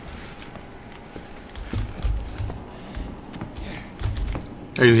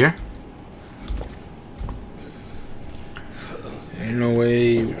 Are you here? Ain't no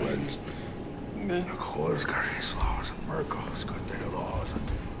way. What?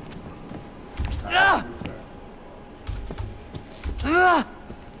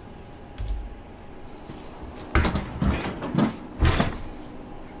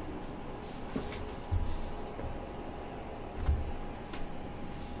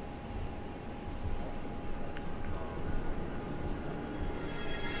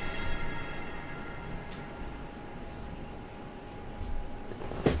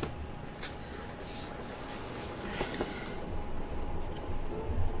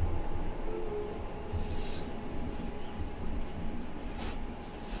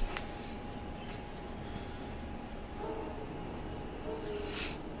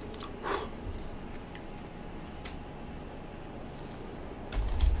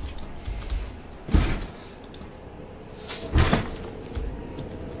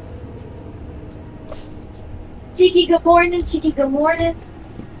 Cheeky, good morning. Cheeky, good morning.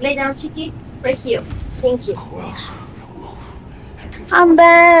 Lay down, Cheeky. Right here. Thank you. I'm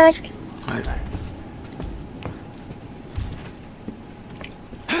back. Hi.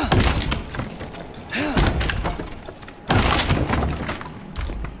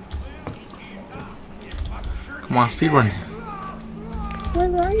 Come on, speedrun.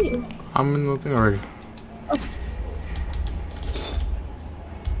 Where are you? I'm in the thing already.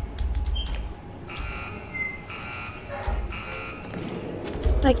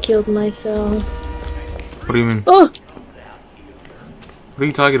 I killed myself. What do you mean? Oh! What are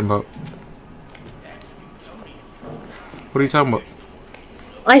you talking about? What are you talking about?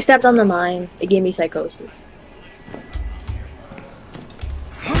 I stepped on the mine. It gave me psychosis.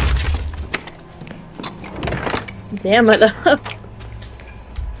 Damn it.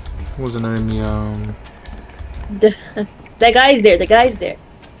 Was an enemy, That guy's there. The guy's there.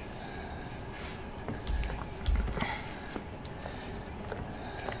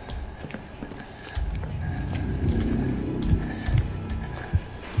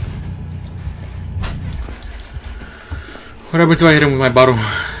 What happens if I hit him with my bottle?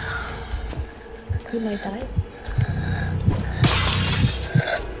 He might die.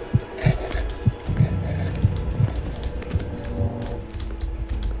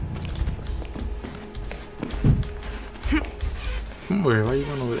 Where? Why are you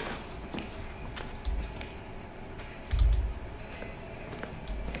going over there?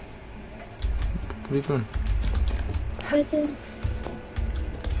 What are you doing? Right there.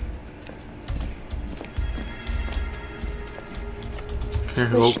 Here,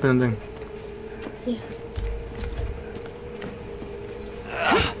 open the thing. Yeah.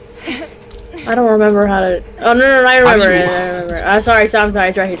 I don't remember how to. Oh no! I remember it. I remember. I'm sorry. It's right here.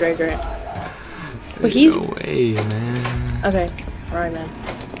 It's right here. But he's. No way, man. Okay. Alright, man.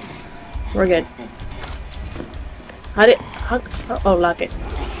 We're good. How did... oh, lock it.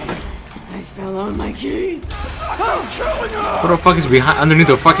 I fell on my keys. What the fuck is behind underneath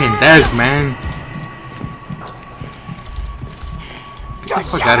the fucking desk, man? Get the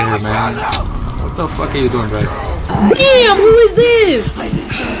fuck out of here, man. What the fuck are you doing, bro? Damn, who is this?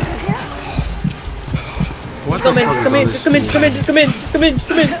 Just come in, just come in, just come in, just come in, just come in, just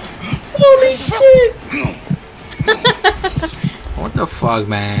come in, just come in. Holy shit! What the fuck,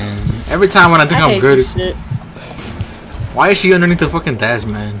 man? Every time when I think I'm hate good, this shit. why is she underneath the fucking desk,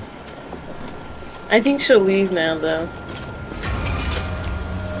 man? I think she'll leave now, though.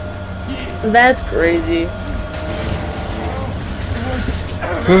 That's crazy.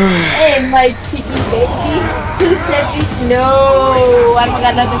 Hey, my cheeky baby. Who said you? No, I don't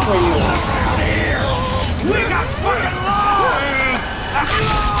got nothing for you.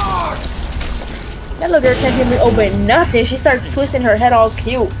 That little girl can't hear me open nothing. She starts twisting her head all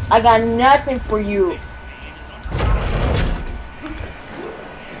cute. I got nothing for you.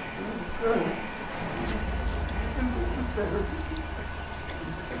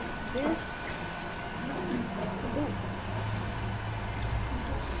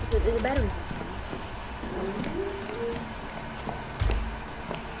 Is a battery.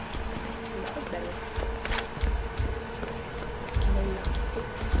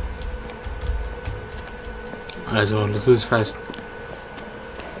 Alright, so let's do this fast.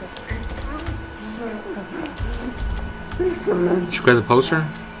 Did you grab the poster?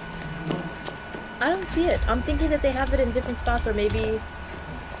 I don't see it. I'm thinking that they have it in different spots, or maybe.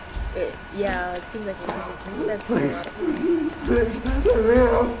 Yeah, it seems like it says. Please, let me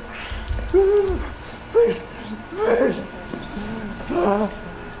out. Please, please. I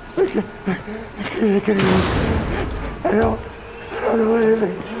can't even. I don't know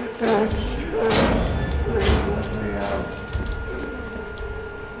anything. Please let me out.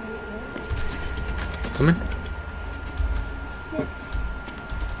 Come in.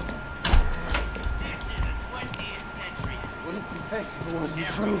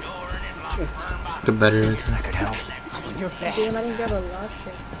 The better. I could help. Damn, I didn't grab a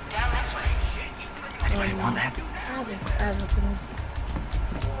lockpick. Down this way. Anybody want that? I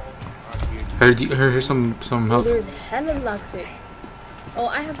haven't. Here's some health. There's hella lockpicks. Oh,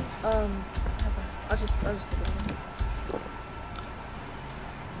 I have I'll just take it.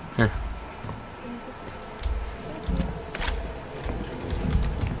 Here.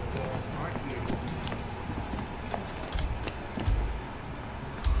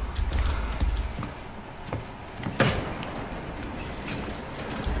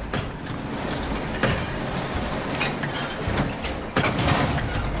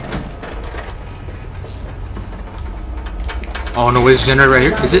 Oh no, it's generated right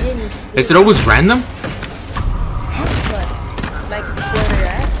here. Is it? Is it always random? Like where they're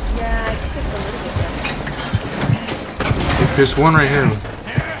at? Yeah, I think it's a little bit. There's one right here.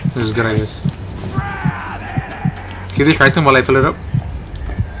 This is good, I guess. Can you distract him while I fill it up?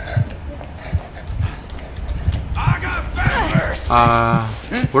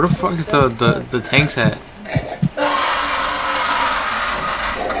 Where the fuck is the tanks at?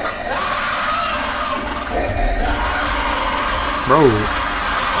 Bro,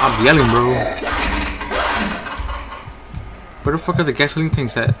 I'm yelling, bro. Where the fuck are the gasoline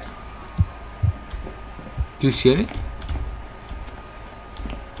tanks at? Do you see any?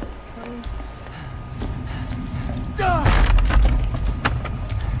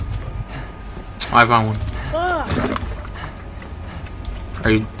 Oh, I found one.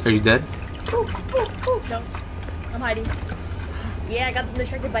 Are you dead? No, I'm hiding. Yeah, I got them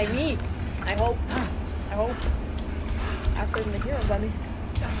distracted by me. I hope. I started the hero by me.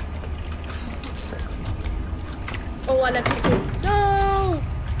 Oh, I left you too. No!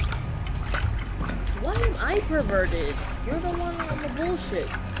 Why am I perverted? You're the one on the bullshit.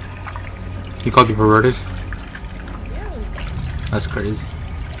 He called you perverted? Yeah. That's crazy.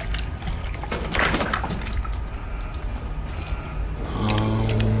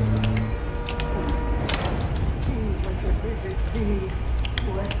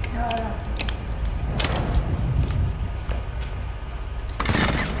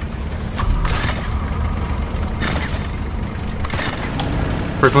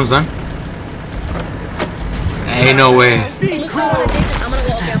 First one's done? Ain't no way. I'm gonna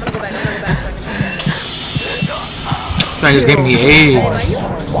go back. Man just gave me AIDS. Is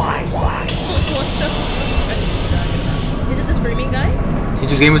it the screaming guy? He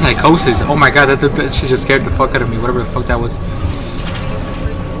just gave me psychosis. Oh my god, that shit just scared the fuck out of me. Whatever the fuck that was.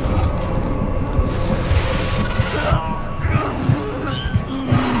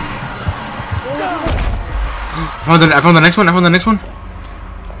 I found the next one.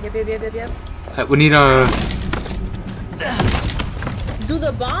 Yep. We need Do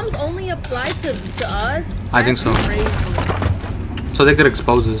the bombs only apply to us? I think so. Crazy. So they could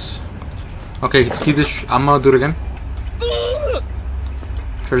expose us. Okay, keep this. I'm gonna do it again.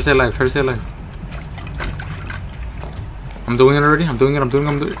 Try to stay alive. I'm doing it already. I'm doing it.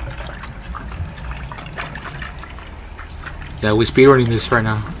 Yeah, we speedrunning this right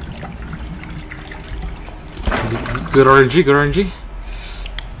now. Good RNG, good RNG.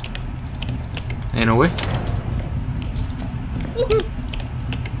 Ain't no way.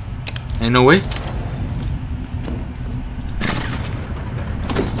 Ain't no way.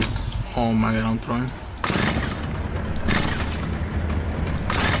 Oh my god, I'm throwing.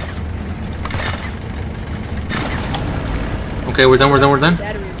 Okay, we're done, we're done, we're done.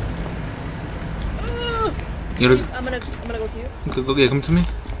 You know, I'm gonna go to you. go, yeah, come to me.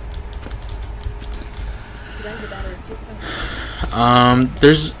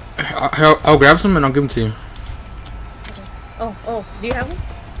 There's I'll grab some and I'll give them to you. Okay. Oh, do you have one?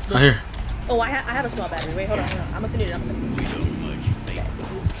 Right here. Oh, I have a small battery. Wait, hold on. I must need it.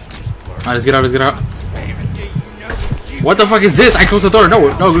 Alright, let's get out, let's get out. What the fuck is this? I closed the door. No,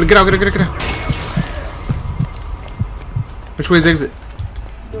 get out, get out. Which way is the exit?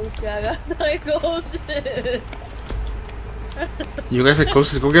 You guys are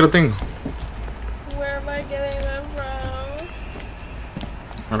closest. Go get a thing. Where am I getting them from?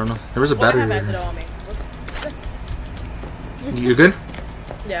 I don't know. There was a battery. I have antidote on me. You good?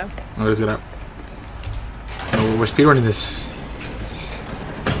 Yeah. Oh, let's get out. No, we're speedrunning this.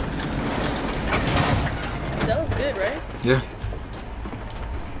 That was good, right? Yeah.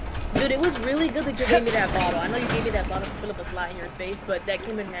 Dude, it was really good that you gave me that bottle. I know you gave me that bottle to fill up a slot in your space, but that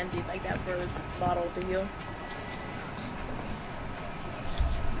came in handy, like that first bottle to heal.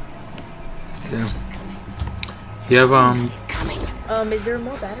 Yeah. You have is there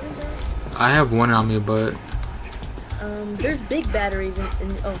more batteries on? I have one on me, but there's big batteries in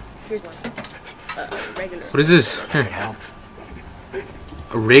oh, here's one. Regular. What is this? Here.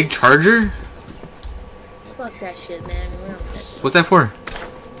 A rig charger? Fuck that shit, man. What's that for?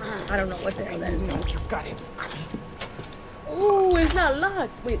 I don't know what the hell that is. Ooh, it's not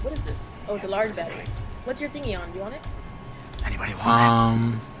locked. Wait, what is this? Oh, it's a large battery. What's your thingy on? Do you want it? Anybody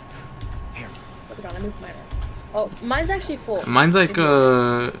want it? Here. Look it on. Let me put mine on. Oh, mine's actually full. Mine's like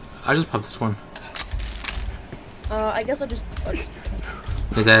I just popped this one. I guess I'll just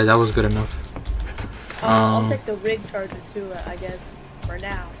Yeah, that was good enough. I'll take the rig charger too, I guess, for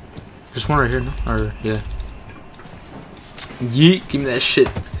now. Just one right here, no? Or yeah. Yeet, give me that shit.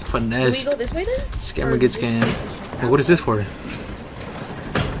 Finesse. Can we go this way then? Scammer gets scammed. Well, what is this for?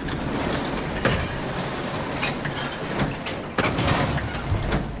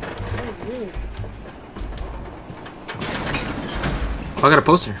 Oh, I got a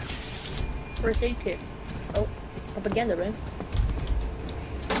poster. First aid kit. Oh, propaganda, right?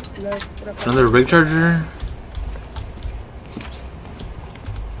 Another rig charger.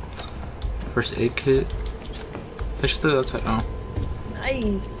 First aid kit. That's just the outside. Oh.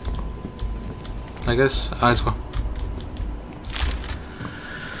 Nice. I guess. Let's go.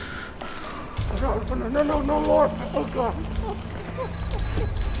 No more. Oh god.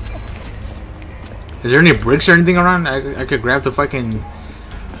 Is there any bricks or anything around? I could grab the fucking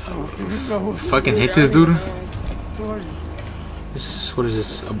fucking hit this dude. This, what is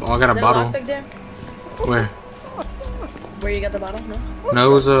this? Oh, I got a bottle. Where? Where you got the bottle? No. No,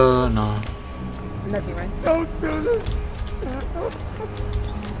 it was no. Nothing, right? Don't do this.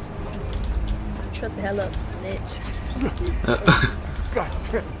 Shut the hell up, snitch. God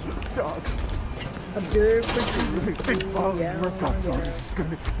damn dogs. Observe for Big ball work out dog. This is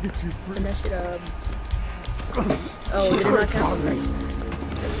gonna get you free. And that shit oh, did it not count?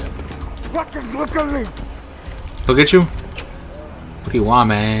 Fucking look at me. Look at you. What do you want,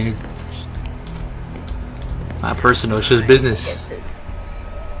 man? It's not personal. It's just business.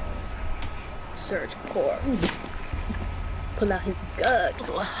 Search core. Pull out his guts.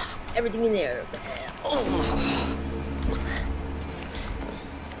 Everything in there.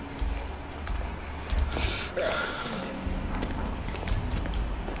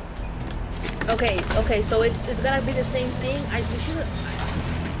 Okay, so it's gonna be the same thing. I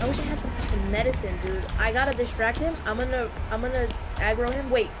wish I had some fucking medicine, dude. I gotta distract him. I'm gonna aggro him.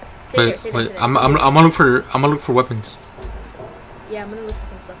 Wait. Wait. I'm gonna look for weapons. Yeah, I'm gonna look for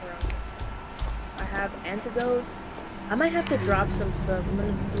some stuff around. I have antidotes. I might have to drop some stuff. I'm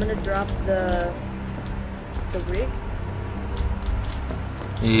gonna drop the rig.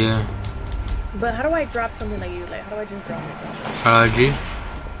 Yeah. But how do I drop something like you? Like, how do I just drop it? G.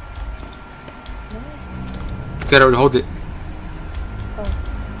 Gotta hold it. Oh.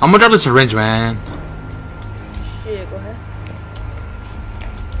 I'm gonna drop the syringe, man. Shit, go ahead.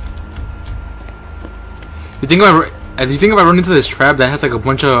 You think if I run into this trap that has like a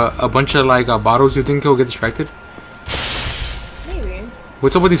bunch of like bottles, you think he'll get distracted? Maybe.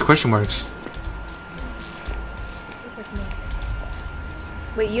 What's up with these question marks?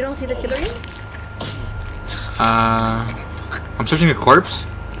 Wait, you don't see the killer yet? I'm searching a corpse.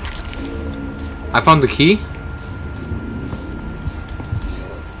 I found the key.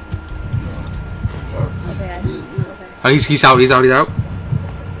 Okay, okay. Oh, he's out. He's out. He's out. Do you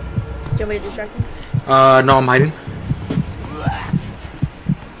want me to distract him? No, I'm hiding.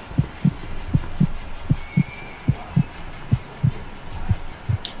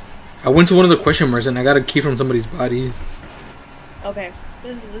 I went to one of the question marks and I got a key from somebody's body. Okay,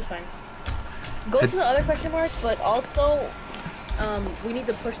 this is fine. Go to the other question mark, but also, we need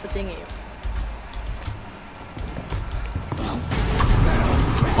to push the thingy.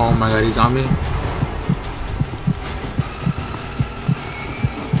 Oh my god, he's on me. I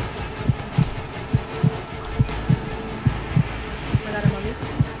got him on me.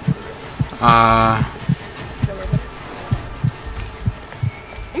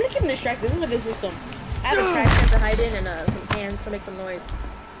 I'm gonna keep him distracted. This is a good system. I have a trash can to hide in and some cans to make some noise.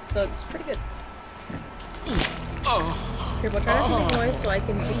 So it's pretty good. Here, but try not to make noise so I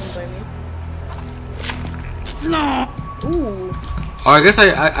can keep him by me. No. Ooh. Oh, I guess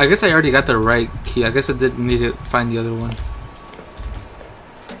I already got the right key. I guess I didn't need to find the other one.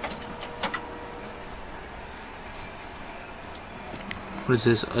 What is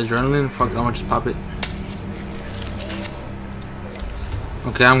this? Adrenaline? Fuck it, I'm gonna just pop it.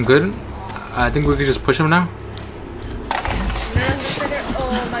 Okay, I'm good. I think we could just push him now.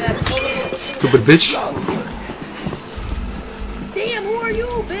 Oh my god. Stupid bitch. Damn, who are you,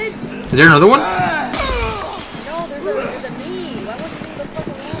 bitch? Is there another one? No, there's a me. Why won't you leave the fuck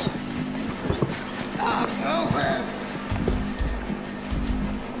alone?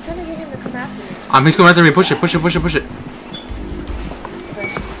 I'm trying to get him to come after me. He's coming after me. Push it, push it, push it, push it.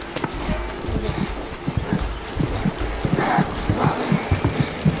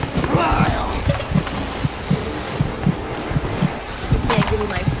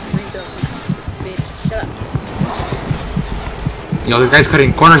 Yo, this guy's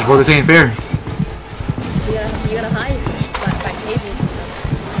cutting corners, bro. This ain't fair. You gotta hide by cables and stuff.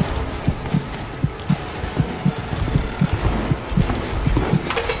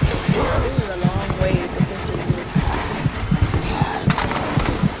 This is a long way to push it.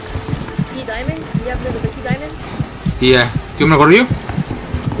 Key diamond? You have the key diamond? Yeah. Do you want me to go to you?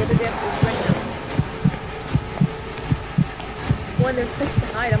 Yeah, right now. When there's place to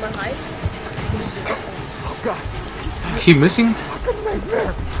hide, I'm gonna hide. Oh god. Keep missing?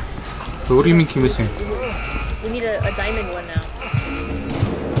 But what do you mean keep missing? We need a diamond one now.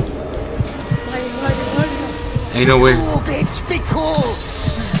 Ain't no way. Cool, bitch. Be cool.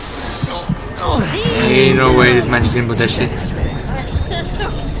 Ain't no way this man just didn't put that shit.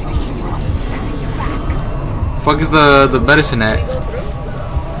 Fuck is the medicine at?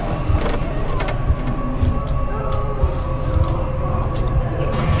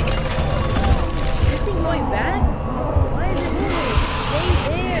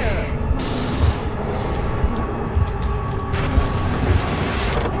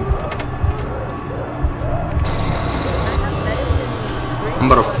 I'm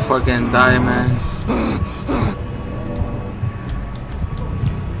about to fucking die, man.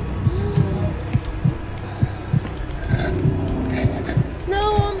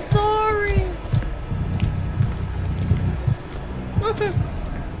 No, I'm sorry.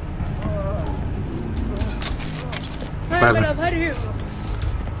 Hide here.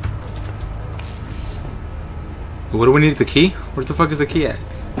 What do we need the key? Where the fuck is the key at?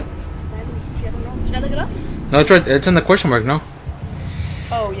 Should I look it up? No, it's right. It's in the question mark. No.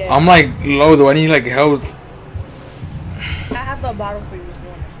 Oh yeah. I'm like low. Do I need like health? I have the bottle for you as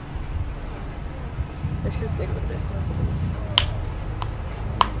well. Let's just wait with this.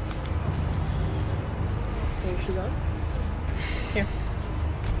 Here, she's on. Here.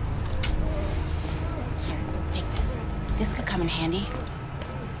 Here, take this. This could come in handy.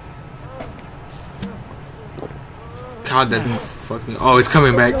 God, that didn't fuck me. Oh, it's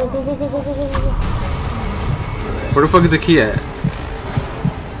coming back. Go, go, go, go, go, go, go, go. Where the fuck is the key at?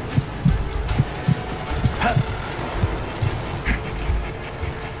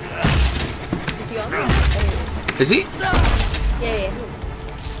 Is he on? Is he? Yeah.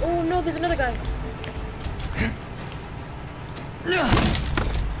 Oh no, there's another guy.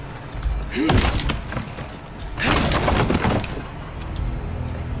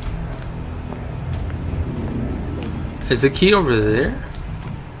 Is the key over there?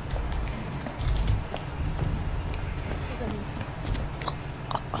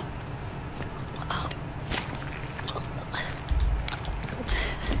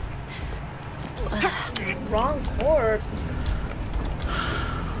 Wrong corpse.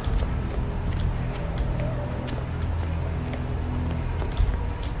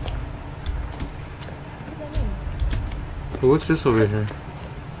 What does that mean? What's this over here?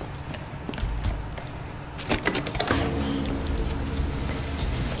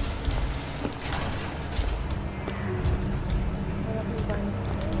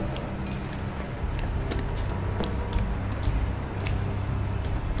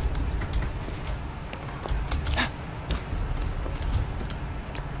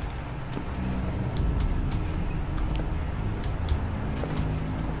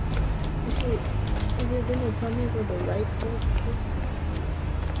 Didn't tell me where the light was.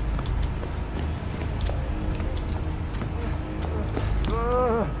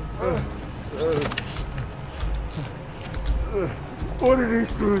 What did he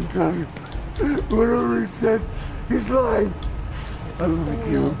screw and tell you? Whatever he said, he's lying. I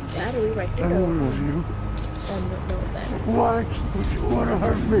love you. Battery right here. I love you. Oh, no, battery. Why would you want to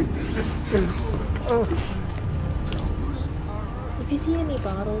hurt me? If you see any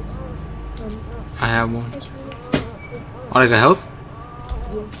bottles, I have one. Oh, like a health?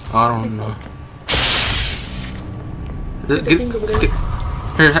 Yeah. Oh, I don't know.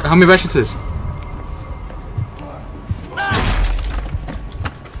 Here, help me back into this.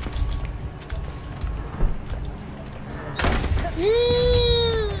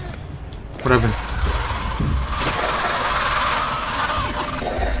 What happened?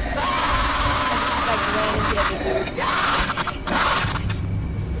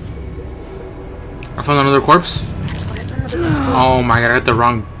 I found another corpse. Oh my god, I got the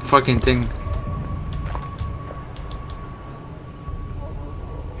wrong fucking thing.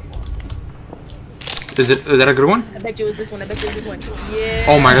 Is that a good one? I bet you it was this one. I bet you it was this one. Yeah.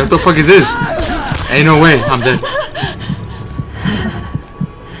 Oh my god, what the fuck is this? Ain't no way, I'm dead.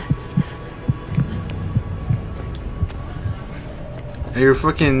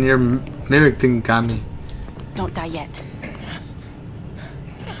 Your mimic thing got me. Don't die yet.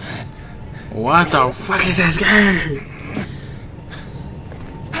 What the fuck is this game?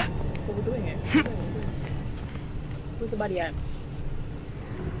 What we're doing here? Where's the body at?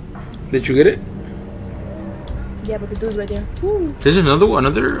 Did you get it? Yeah, but the dude's right there. Woo. There's another one.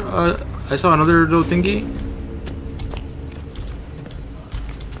 I saw another little thingy.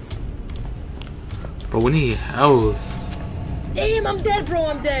 But we need health. Damn, I'm dead, bro.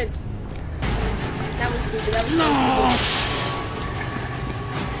 I'm dead. That was stupid. That was stupid.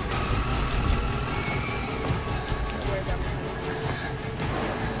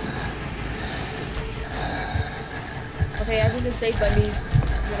 Okay, I think it's safe by me. You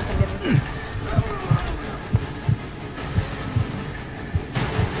wanna come get me?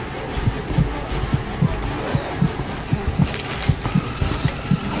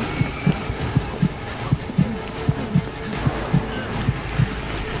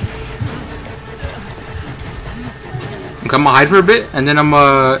 I'm gonna hide for a bit, and then I'm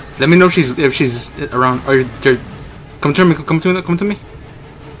let me know if she's around. Or come to me. Come to me.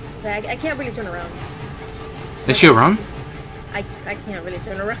 I can't really turn around. Is she around? I can't really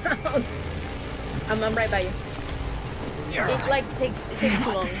turn around. I'm right by you. It like takes too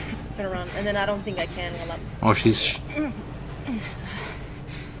long to turn around, and then I don't think I can while I'm. Oh, she's.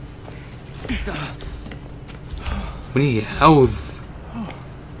 We need health.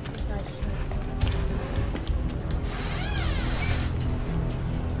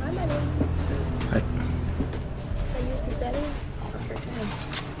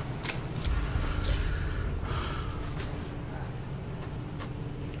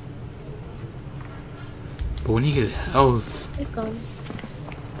 But when you get health, It's gone.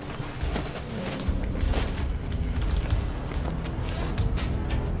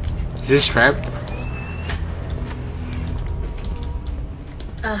 Is this trapped?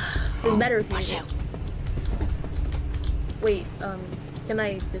 It's better if Watch you. out. Wait, can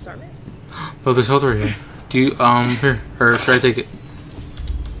I disarm it? Oh, there's health right here. Do you here, or should I take it?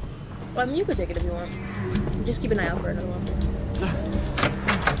 Well, I mean, you could take it if you want. Just keep an eye out for another one.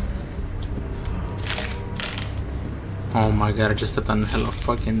 Oh my god, I just stepped on hella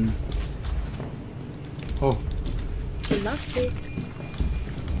fucking. Oh. Elastic.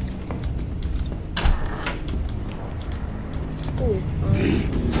 Ooh,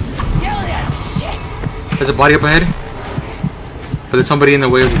 There's a body up ahead. But there's somebody in the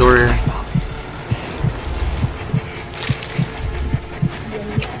way of the door here.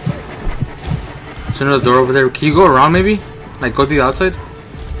 There's another door over there. Can you go around maybe? Like go to the outside?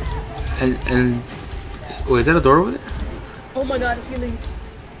 And wait, is that a door over there? oh my god, healing.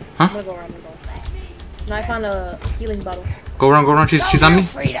 Huh? I'm gonna go around. Now I found a healing bottle. Go around. She's on me.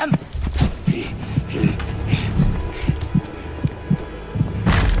 Freedom.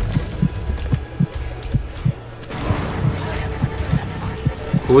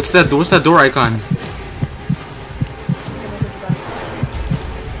 What's that door icon?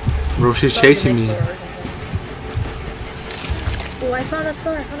 Bro, she's chasing me. Oh, I found a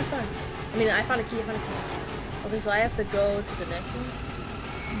star. I found a star. I mean, I found a key. Okay, so I have to go to the next one.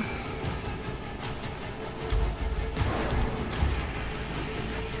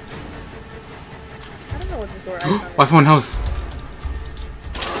 I don't know what the door I found. I found health.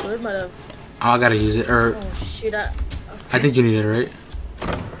 Where's my love? Oh, I gotta use it. Or Oh shit! Okay. I think you need it, right?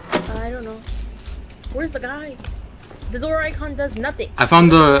 I don't know. Where's the guy? The door icon does nothing. I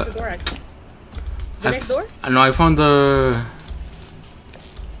found the door icon. The next door? No, I found the.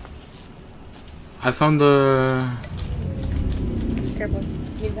 Careful.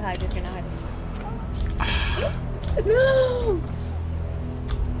 You need to hide if you're not hiding. No!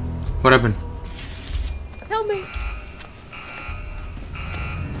 What happened? Help me!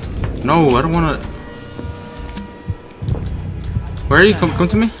 No, I don't wanna. Where are you? Come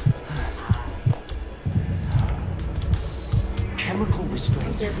to me. Chemical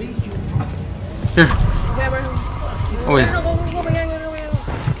restraints free you from... Here. Oh wait.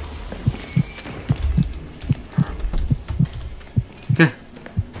 Here.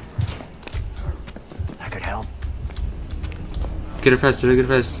 I could help. Get it fast, get it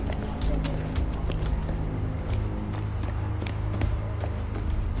fast.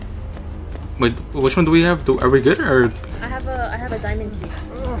 Wait, which one do we have? Are we good or? I have a diamond key.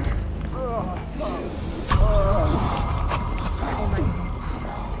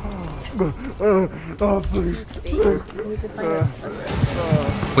 Oh, please. We need to find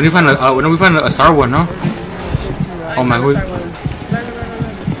a When we find a star one, no? Oh my god.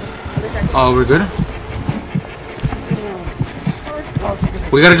 Oh, we're good?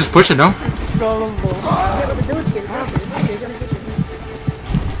 We gotta just push it, no?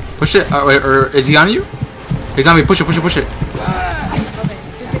 Push it, wait, or is he on you? He's on me, push it, push it, push it.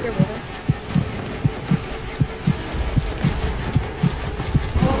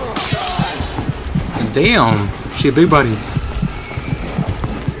 Damn, she a big body.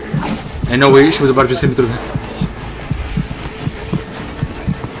 And no way, she was about to just hit me through that.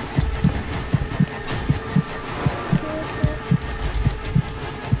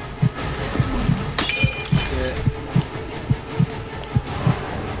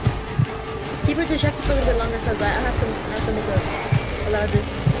 Keep her distracted for a little bit longer because I have to make a larger.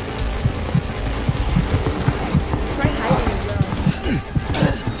 Try hiding as well.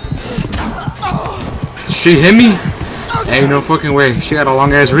 She hit me? Ain't no fucking way. She got a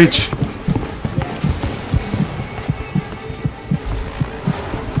long ass reach.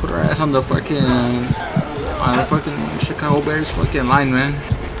 Put her ass on the fucking Chicago Bears fucking line, man.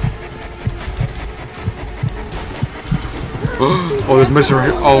 Oh, there's medicine right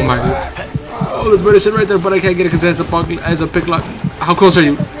here. Oh my god. Oh, there's medicine right there, but I can't get it because it has a pick lock. How close are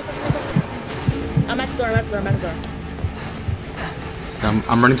you? I'm at the door.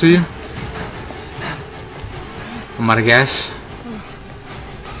 I'm running to you. I'm out of gas.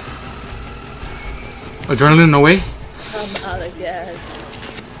 Adrenaline, no way. I'm out of gas.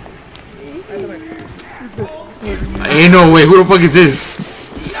 Ain't no way. Who the fuck is this?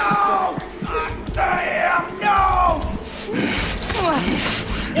 No! Damn, no!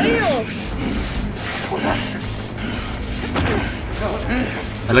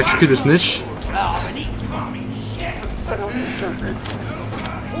 Electrocute the snitch.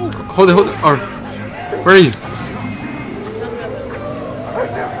 Hold it. Or, where are you?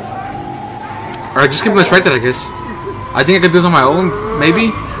 Alright, just keep him distracted, I guess. I think I could do this on my own,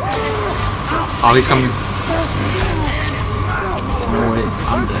 maybe? Oh, he's coming. No way,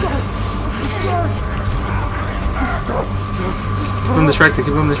 I'm dead. Keep him distracted,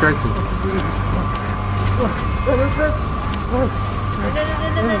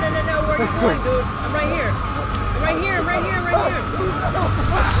 No, where are you going, dude? I'm right here.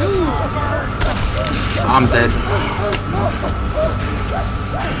 I'm dead.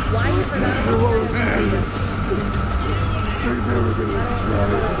 Why you forgot?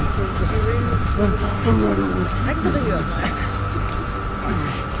 I can pick you up.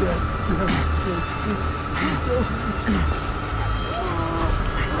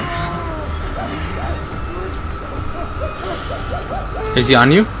 Is he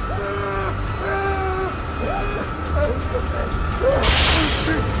on you?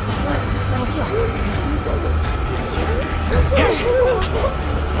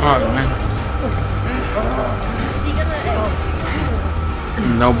 Oh man. Is he gonna?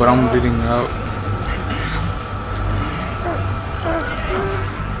 No, but I'm bleeding out.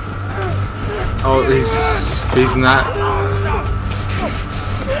 Oh, he's not.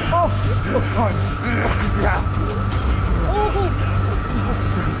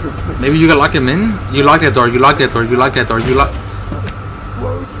 Maybe you can lock him in. You lock that door.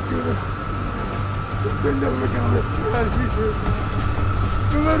 Why would you do this? They're never gonna let you out of here.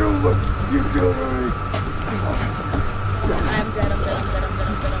 No matter what you do to me. I'm dead.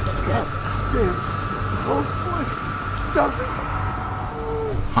 God damn. Hopeless. Stop it.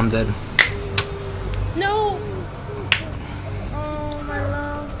 I'm dead. No! Oh, my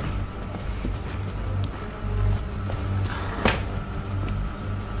love.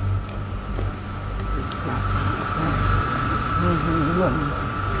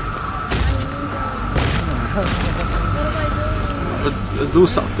 Do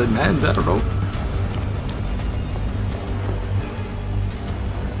something, man. I don't know.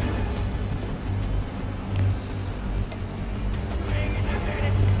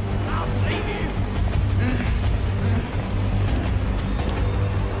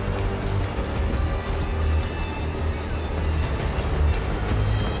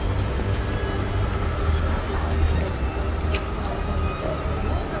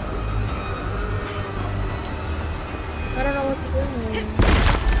 I don't know what to do.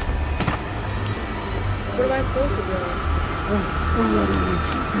 What am I supposed to do?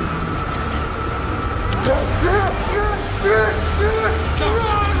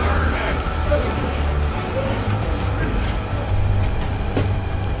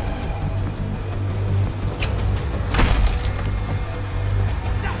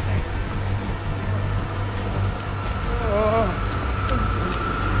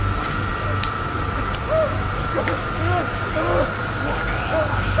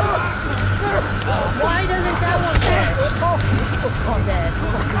 Why doesn't that one dead? I'm dead.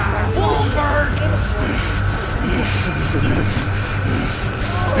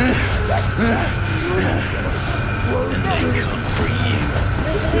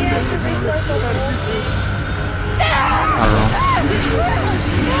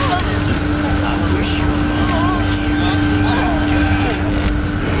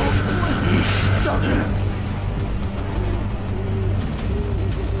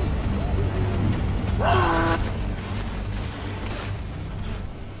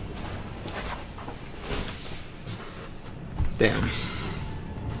 Damn.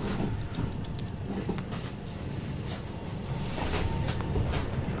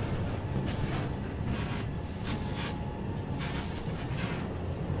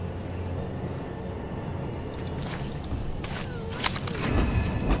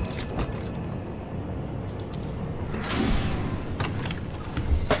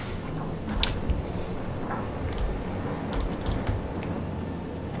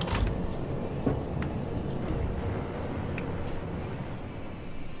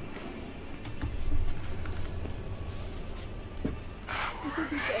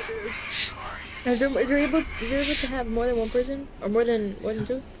 Is there able to have more than one person? Or more than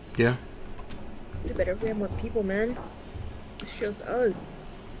two? Yeah. It'd be better if we have more people, man. It's just us.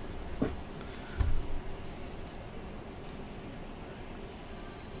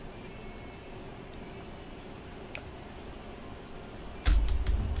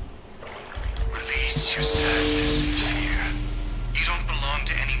 Release your sadness and fear. You don't belong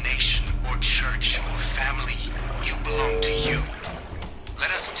to any nation or church or family. You belong to you.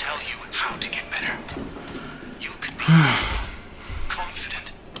 Let us tell you how to get better. You could be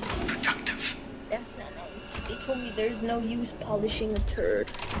confident, productive. That's not nice. They told me there's no use polishing a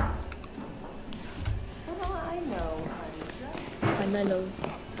turd. Oh, I know, I know.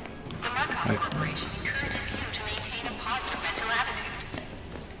 The Markov Corporation encourages you to maintain a positive mental attitude.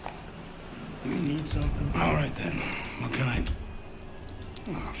 You need something? All right, then. What can I...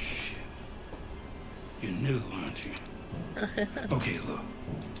 Oh, shit. You're new, aren't you? Okay, look.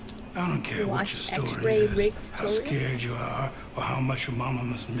 I don't care what your story is, how scared you are, or how much your mama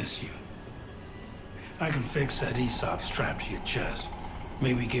must miss you. I can fix that ESOP strap to your chest.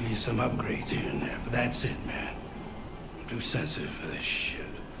 Maybe give you some upgrades here and there, but that's it, man. I'm too sensitive for this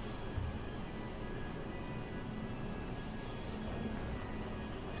shit.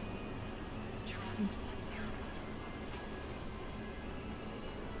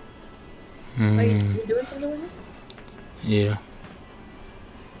 Are you doing something with it? Yeah.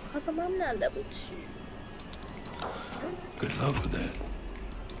 How come I'm not level 2? Good luck with that.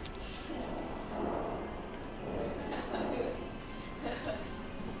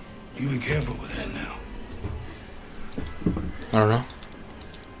 You be careful with that now. I don't know.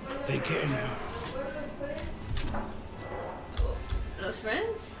 Take care now. Los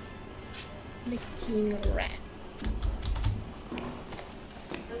friends? Nicotine rat.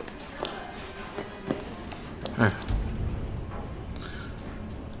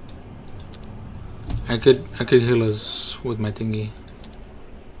 I could heal us with my thingy.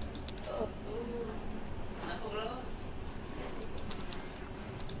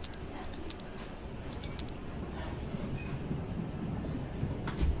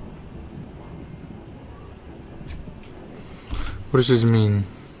 What does this mean?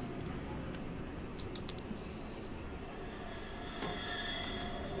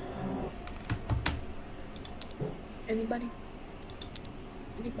 Anybody?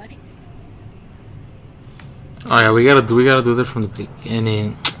 Anybody? Oh yeah, we gotta do this from the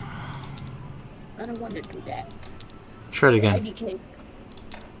beginning. I don't want to do that. Try it again. IDK.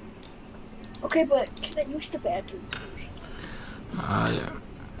 Okay, but can I use the bathroom first? Yeah.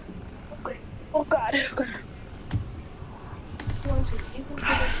 Okay. Oh god. Okay.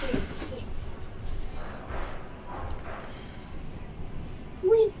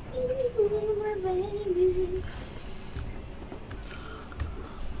 We see you, baby.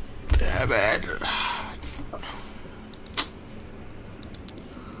 Yeah, bad.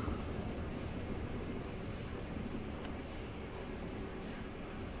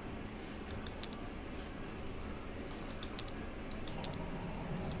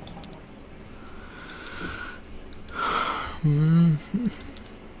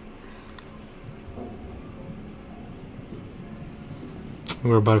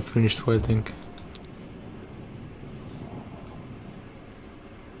 We're about to finish, so I think.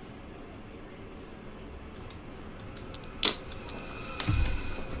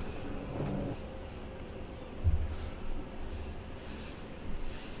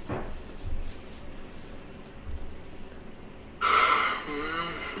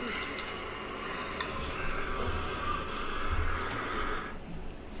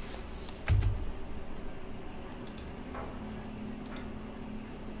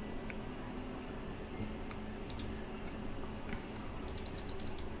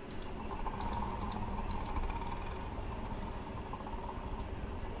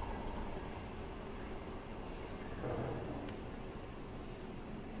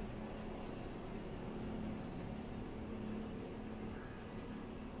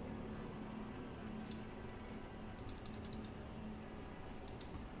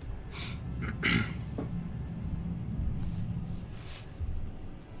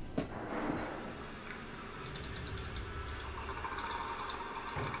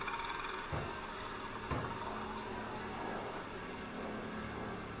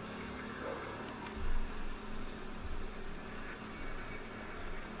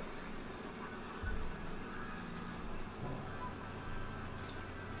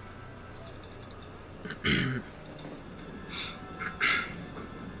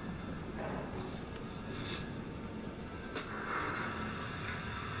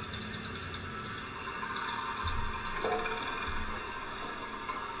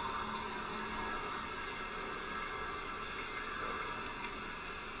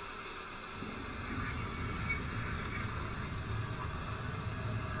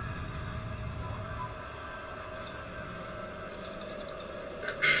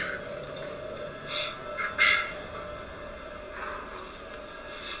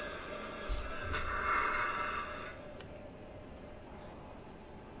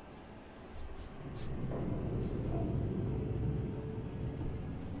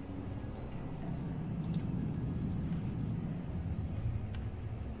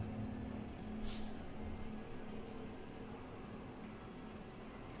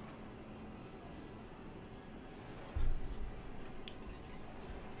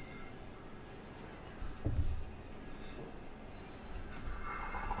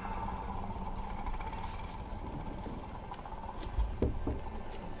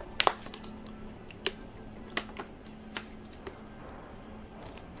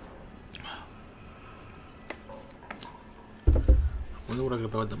 I wonder what I can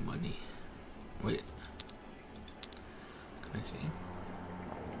buy with the money. Wait. Can I see?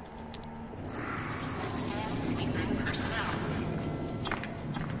 Sleeping personnel.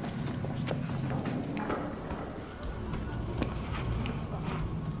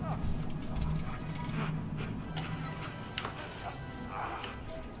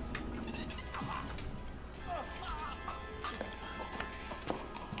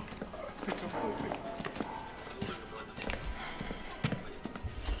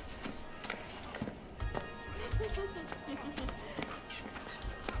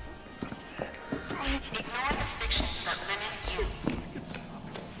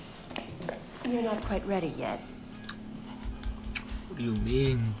 You're not quite ready yet. What do you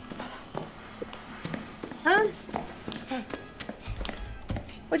mean? Huh?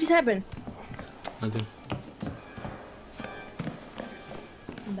 What just happened? Nothing.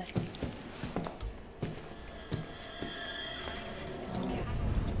 I'm back.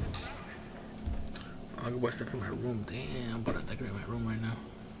 I'll go step in my room. Damn, I'm about to decorate my room right now.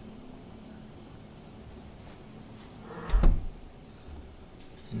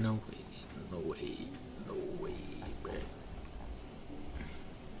 No way, no way, no way, man.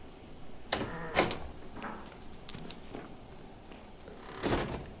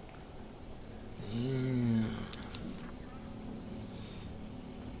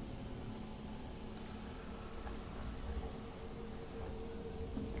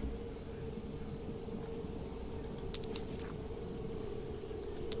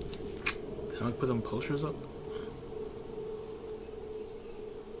 Can I put some posters up?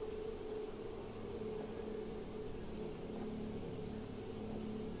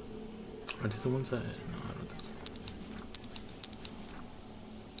 Are these the ones that? No, I don't think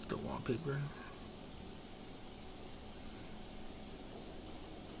so. The wallpaper.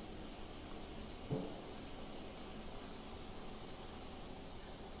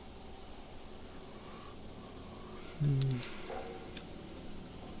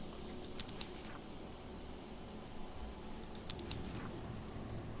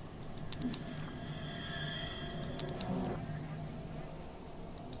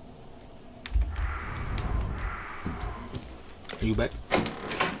 Are you back?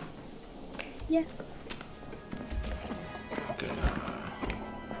 Yeah. Okay.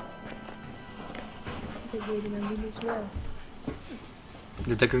 Decorating my room as well.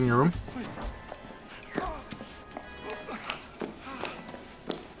 You're decorating your room?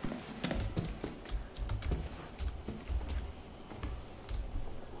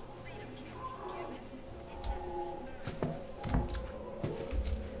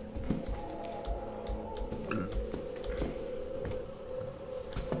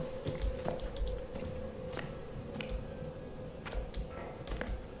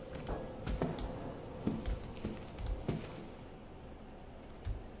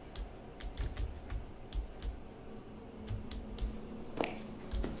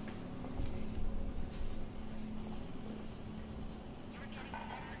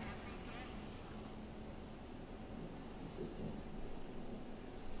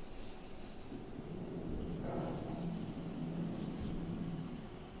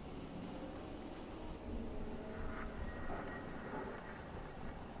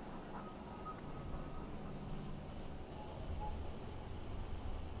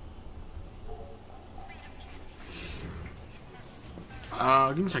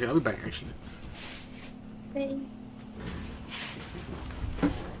 Give me a second. I'll be back actually. Hey.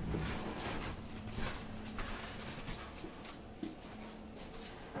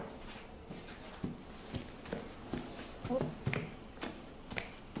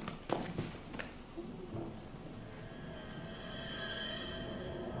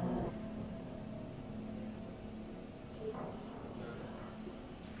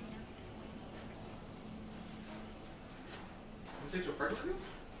 Take your part with you?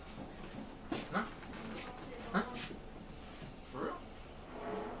 Huh? Huh? For real?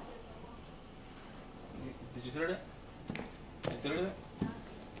 Did you tell her that? Did you tell her that?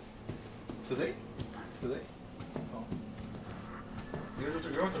 Today? Today? Oh. You going to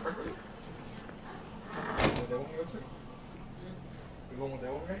your part with you? With that one you go to? You going with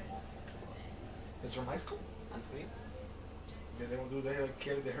that one guy? It's from high school? Wait. Did they want to do that like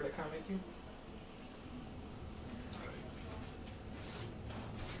kid? They heard that kind of make you?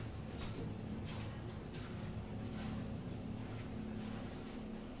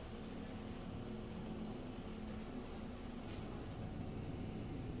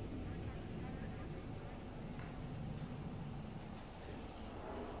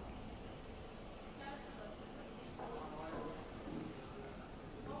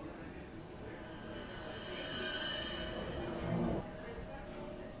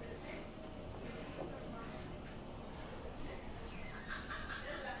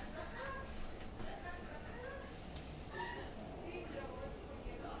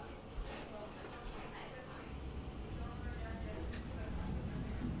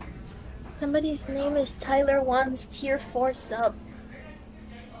 Somebody's name is Tyler One's tier 4 sub.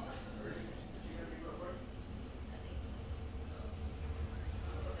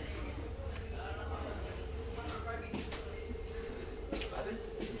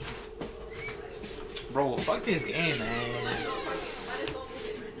 Bro, fuck this game, man.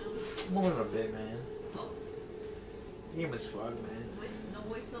 Come over a bit, man. This game is fucked, man.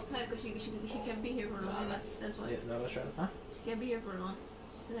 No waste no time because she can't be here for long. That's why. Yeah, no, that's right. Huh? She can't be here for long.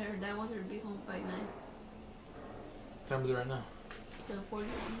 Her dad wants her to be home by 9. What time is it right now? 7:40.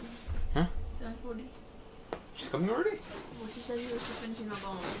 Huh? 7:40. She's coming already? Well, she said she was just finishing up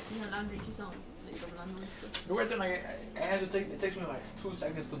on. She's in laundry. She's on. Like, laundry stuff. You're right there, like, it takes me like 2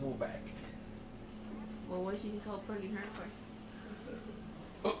 seconds to move back. Well, why she so pretty in her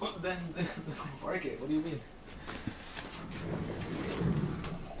car? Then park it. What do you mean?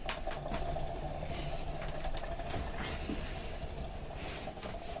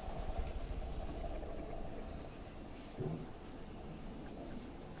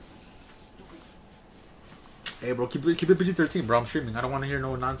 Hey, bro, keep it PG-13, bro. I'm streaming. I don't want to hear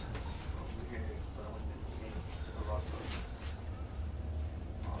no nonsense.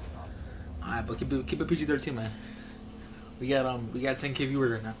 Alright, but keep it PG-13, man. We got 10K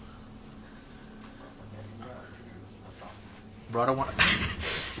viewers right now. Bro, I don't want.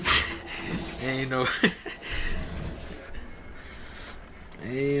 Ain't no.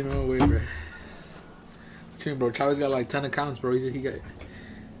 Ain't no way, bro. Chill, bro. Chavez got like 10 accounts, bro. He got.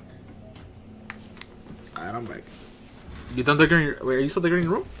 Alright, I'm back. You done decorating your... Wait, are you still decorating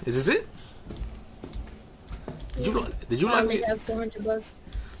your room? Is this it? Did you lock me? Have $400.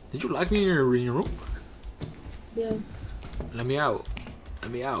 Did you lock me in your room? Yeah. Let me out.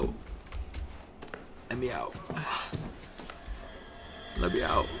 Let me out. Let me out. Let me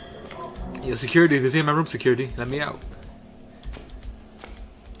out. Yo, security. This ain't my room, security. Let me out.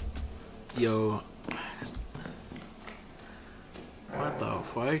 Yo. What the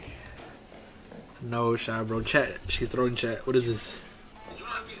fuck? No shot, bro. Chat. She's throwing chat. What is this?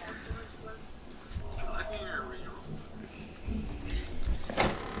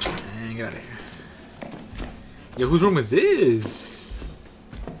 Man, get out of here. Yo, whose room is this?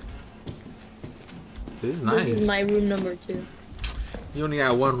 This is nice. This is my room number 2. You only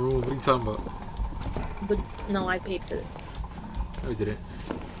got one room. What are you talking about? But no, I paid for it. No, you didn't.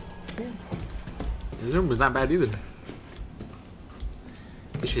 Yeah. This room was not bad either.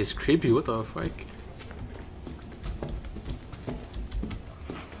 This shit is creepy. What the fuck?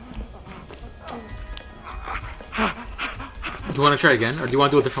 Do you want to try again, or do you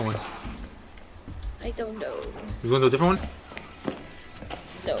want to do a different one? I don't know. You want to do a different one?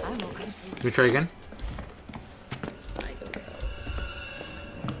 No. Can we try again? I don't know.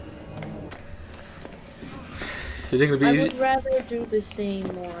 You think it'll be easy? I would rather do the same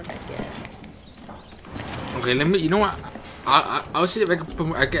one again. Okay, let me. You know what? I'll see if I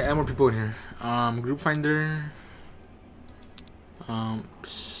can add more people in here. Group finder. Oh,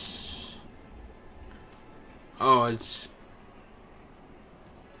 it's.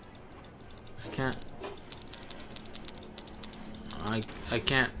 I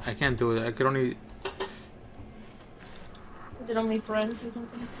can't do it. I could only. Is it only friends or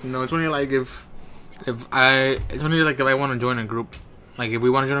something? No, it's only like if it's only like if I want to join a group. Like if we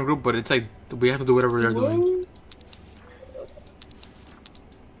want to join a group, but it's like we have to do whatever they're doing.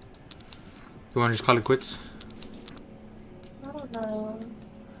 You want to just call it quits? I don't know.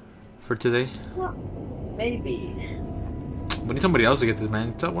 For today? Well, maybe. We need somebody else to get this,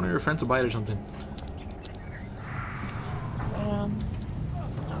 man. Tell one of your friends to buy it or something.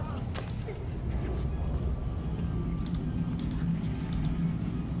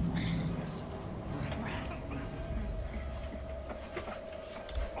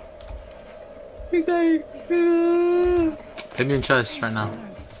 Hit me in chest right now.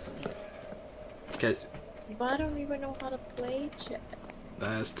 Okay. But I don't even know how to play chess.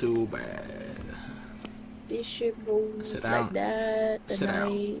 That's too bad. Bishop goes Sit like down. that. Sit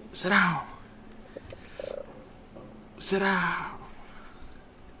down. Sit down. Sit down.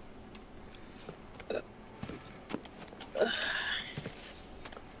 I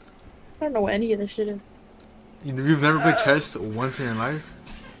don't know what any of this shit is. You've never played chess once in your life?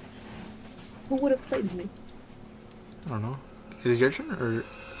 Who would have played me? I don't know. Is it your turn or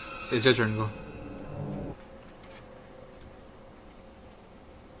it's your turn? Go.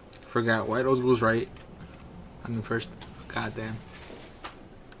 Forgot. White Rose goes right. I mean first. God damn.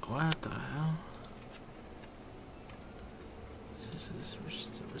 What the hell? This is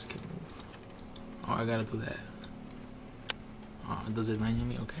risky move. Oh, I gotta do that. Oh, does it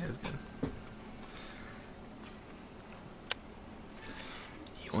manually? Okay, that's good.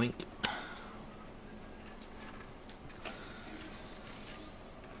 Yoink.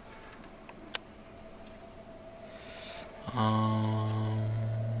 Or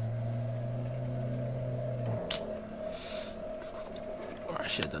I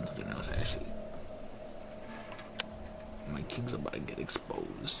should have done something else actually. My king's about to get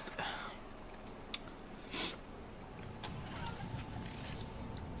exposed.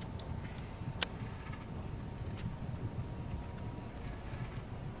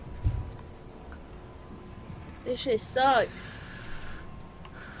 This shit sucks.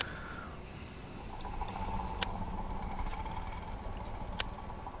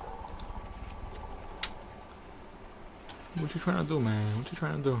 What you trying to do, man? What you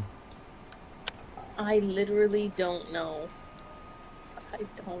trying to do? I literally don't know. I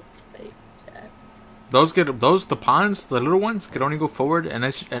don't play Jack. The pawns, the little ones, can only go forward, and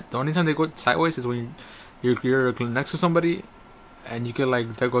the only time they go sideways is when you're next to somebody, and you can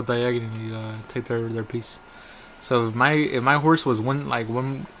like they go diagonally take their piece. So if my horse was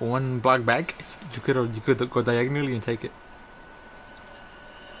one block back, you could go diagonally and take it.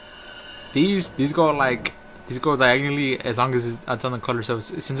 These go diagonally as long as it's on the color. So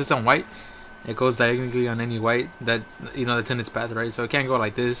since it's on white, it goes diagonally on any white that's that's in its path, right? So it can't go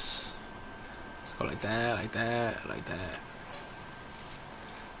like this. Let's go like that, like that, like that.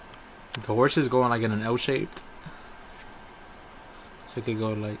 The horses going like in an L shaped. So it could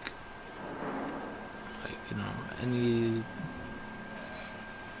go like you know, any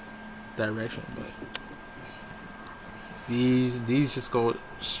direction, but these just go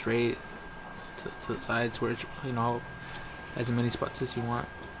straight to the sides where it's, you know, as many spots as you want.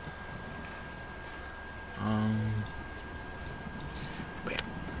 But yeah.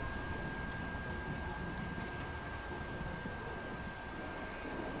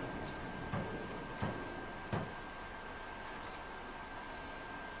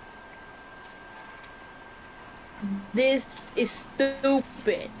 This is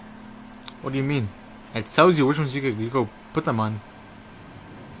stupid. What do you mean? It tells you which ones you go put them on.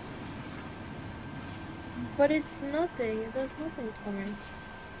 But it's nothing. It does nothing for me.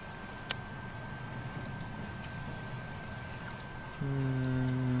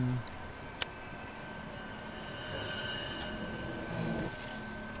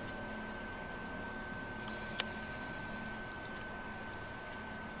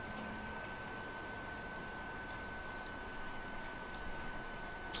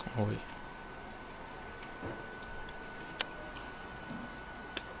 Oh wait.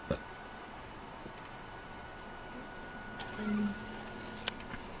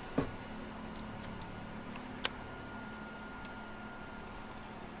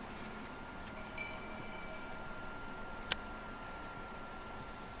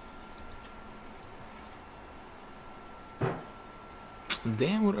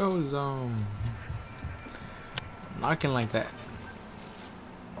 Damn, what I was knocking like that.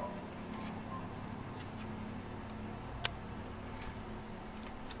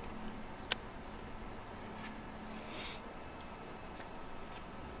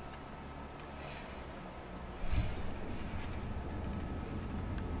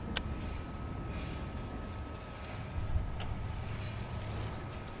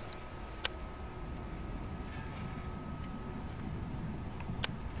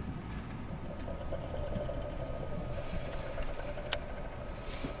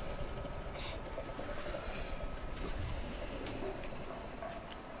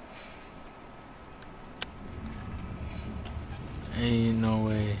 Ain't no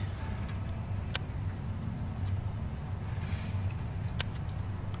way.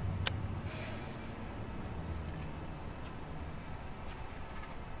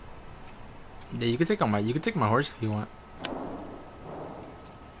 Yeah, you can take my horse if you want.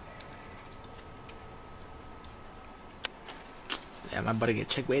 Damn, I'm about to get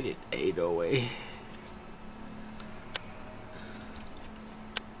check weighted. Ain't no way.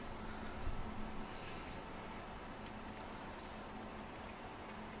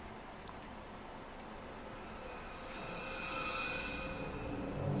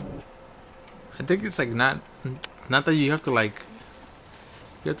 I think it's like not that you have to like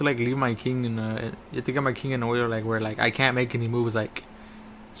leave my king in you have to get my king in a way where like I can't make any moves, like,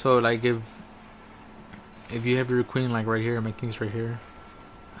 so like if you have your queen like right here and my king's right here,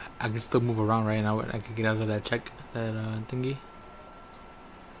 I can still move around right now. I can get out of that thingy.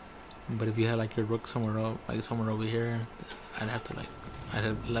 But if you had like your rook somewhere else, like somewhere over here, I'd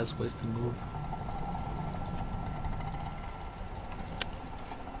have less ways to move.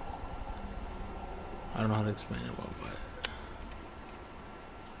 I don't know how to explain it well, but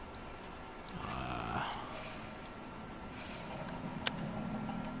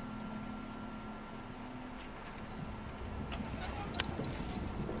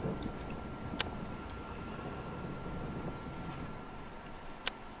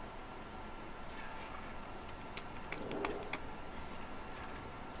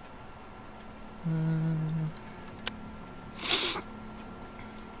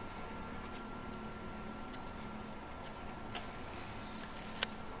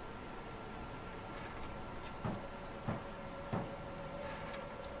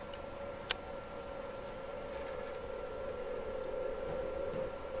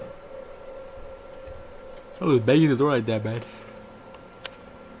I was banging the door like that, man.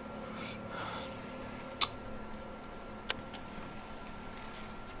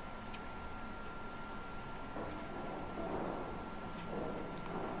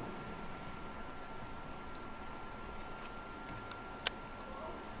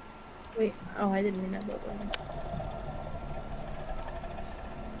 Wait, oh, I didn't mean that button.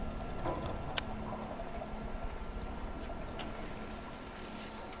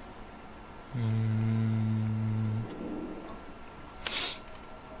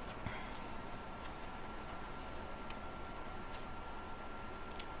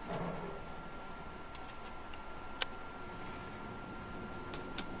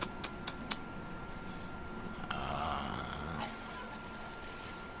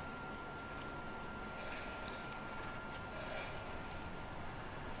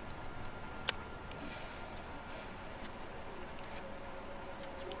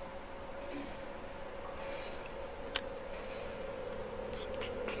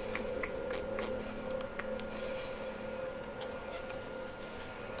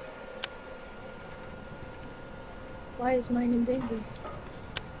 Why is mine in danger?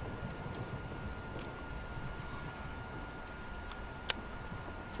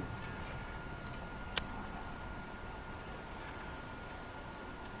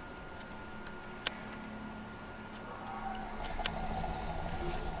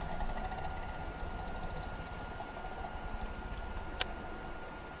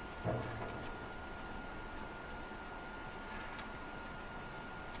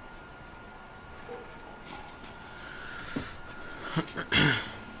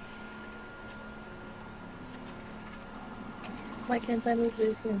 Why can't I move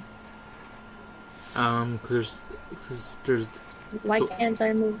this here? Cause there's. Why can't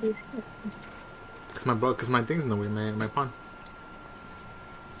I move this here? Cause my thing's in the way, my pawn.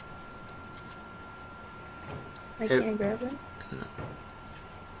 I can't grab it? No.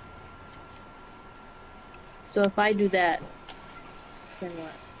 So if I do that, then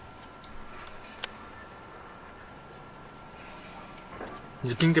what?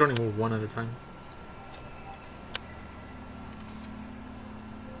 You can only move one at a time.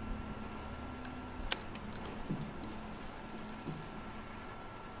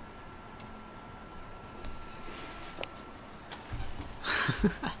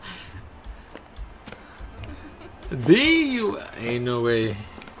 You ain't no way.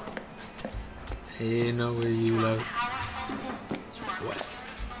 Ain't no way you love. What?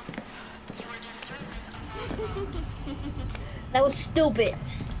 That was stupid.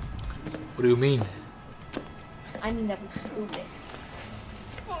 What do you mean? I mean, that was stupid.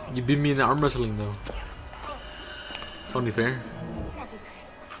 You beat me in the arm wrestling though. It's only fair.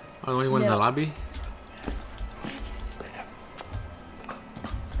 I'm the only one in the lobby.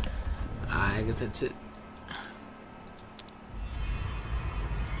 I guess that's it.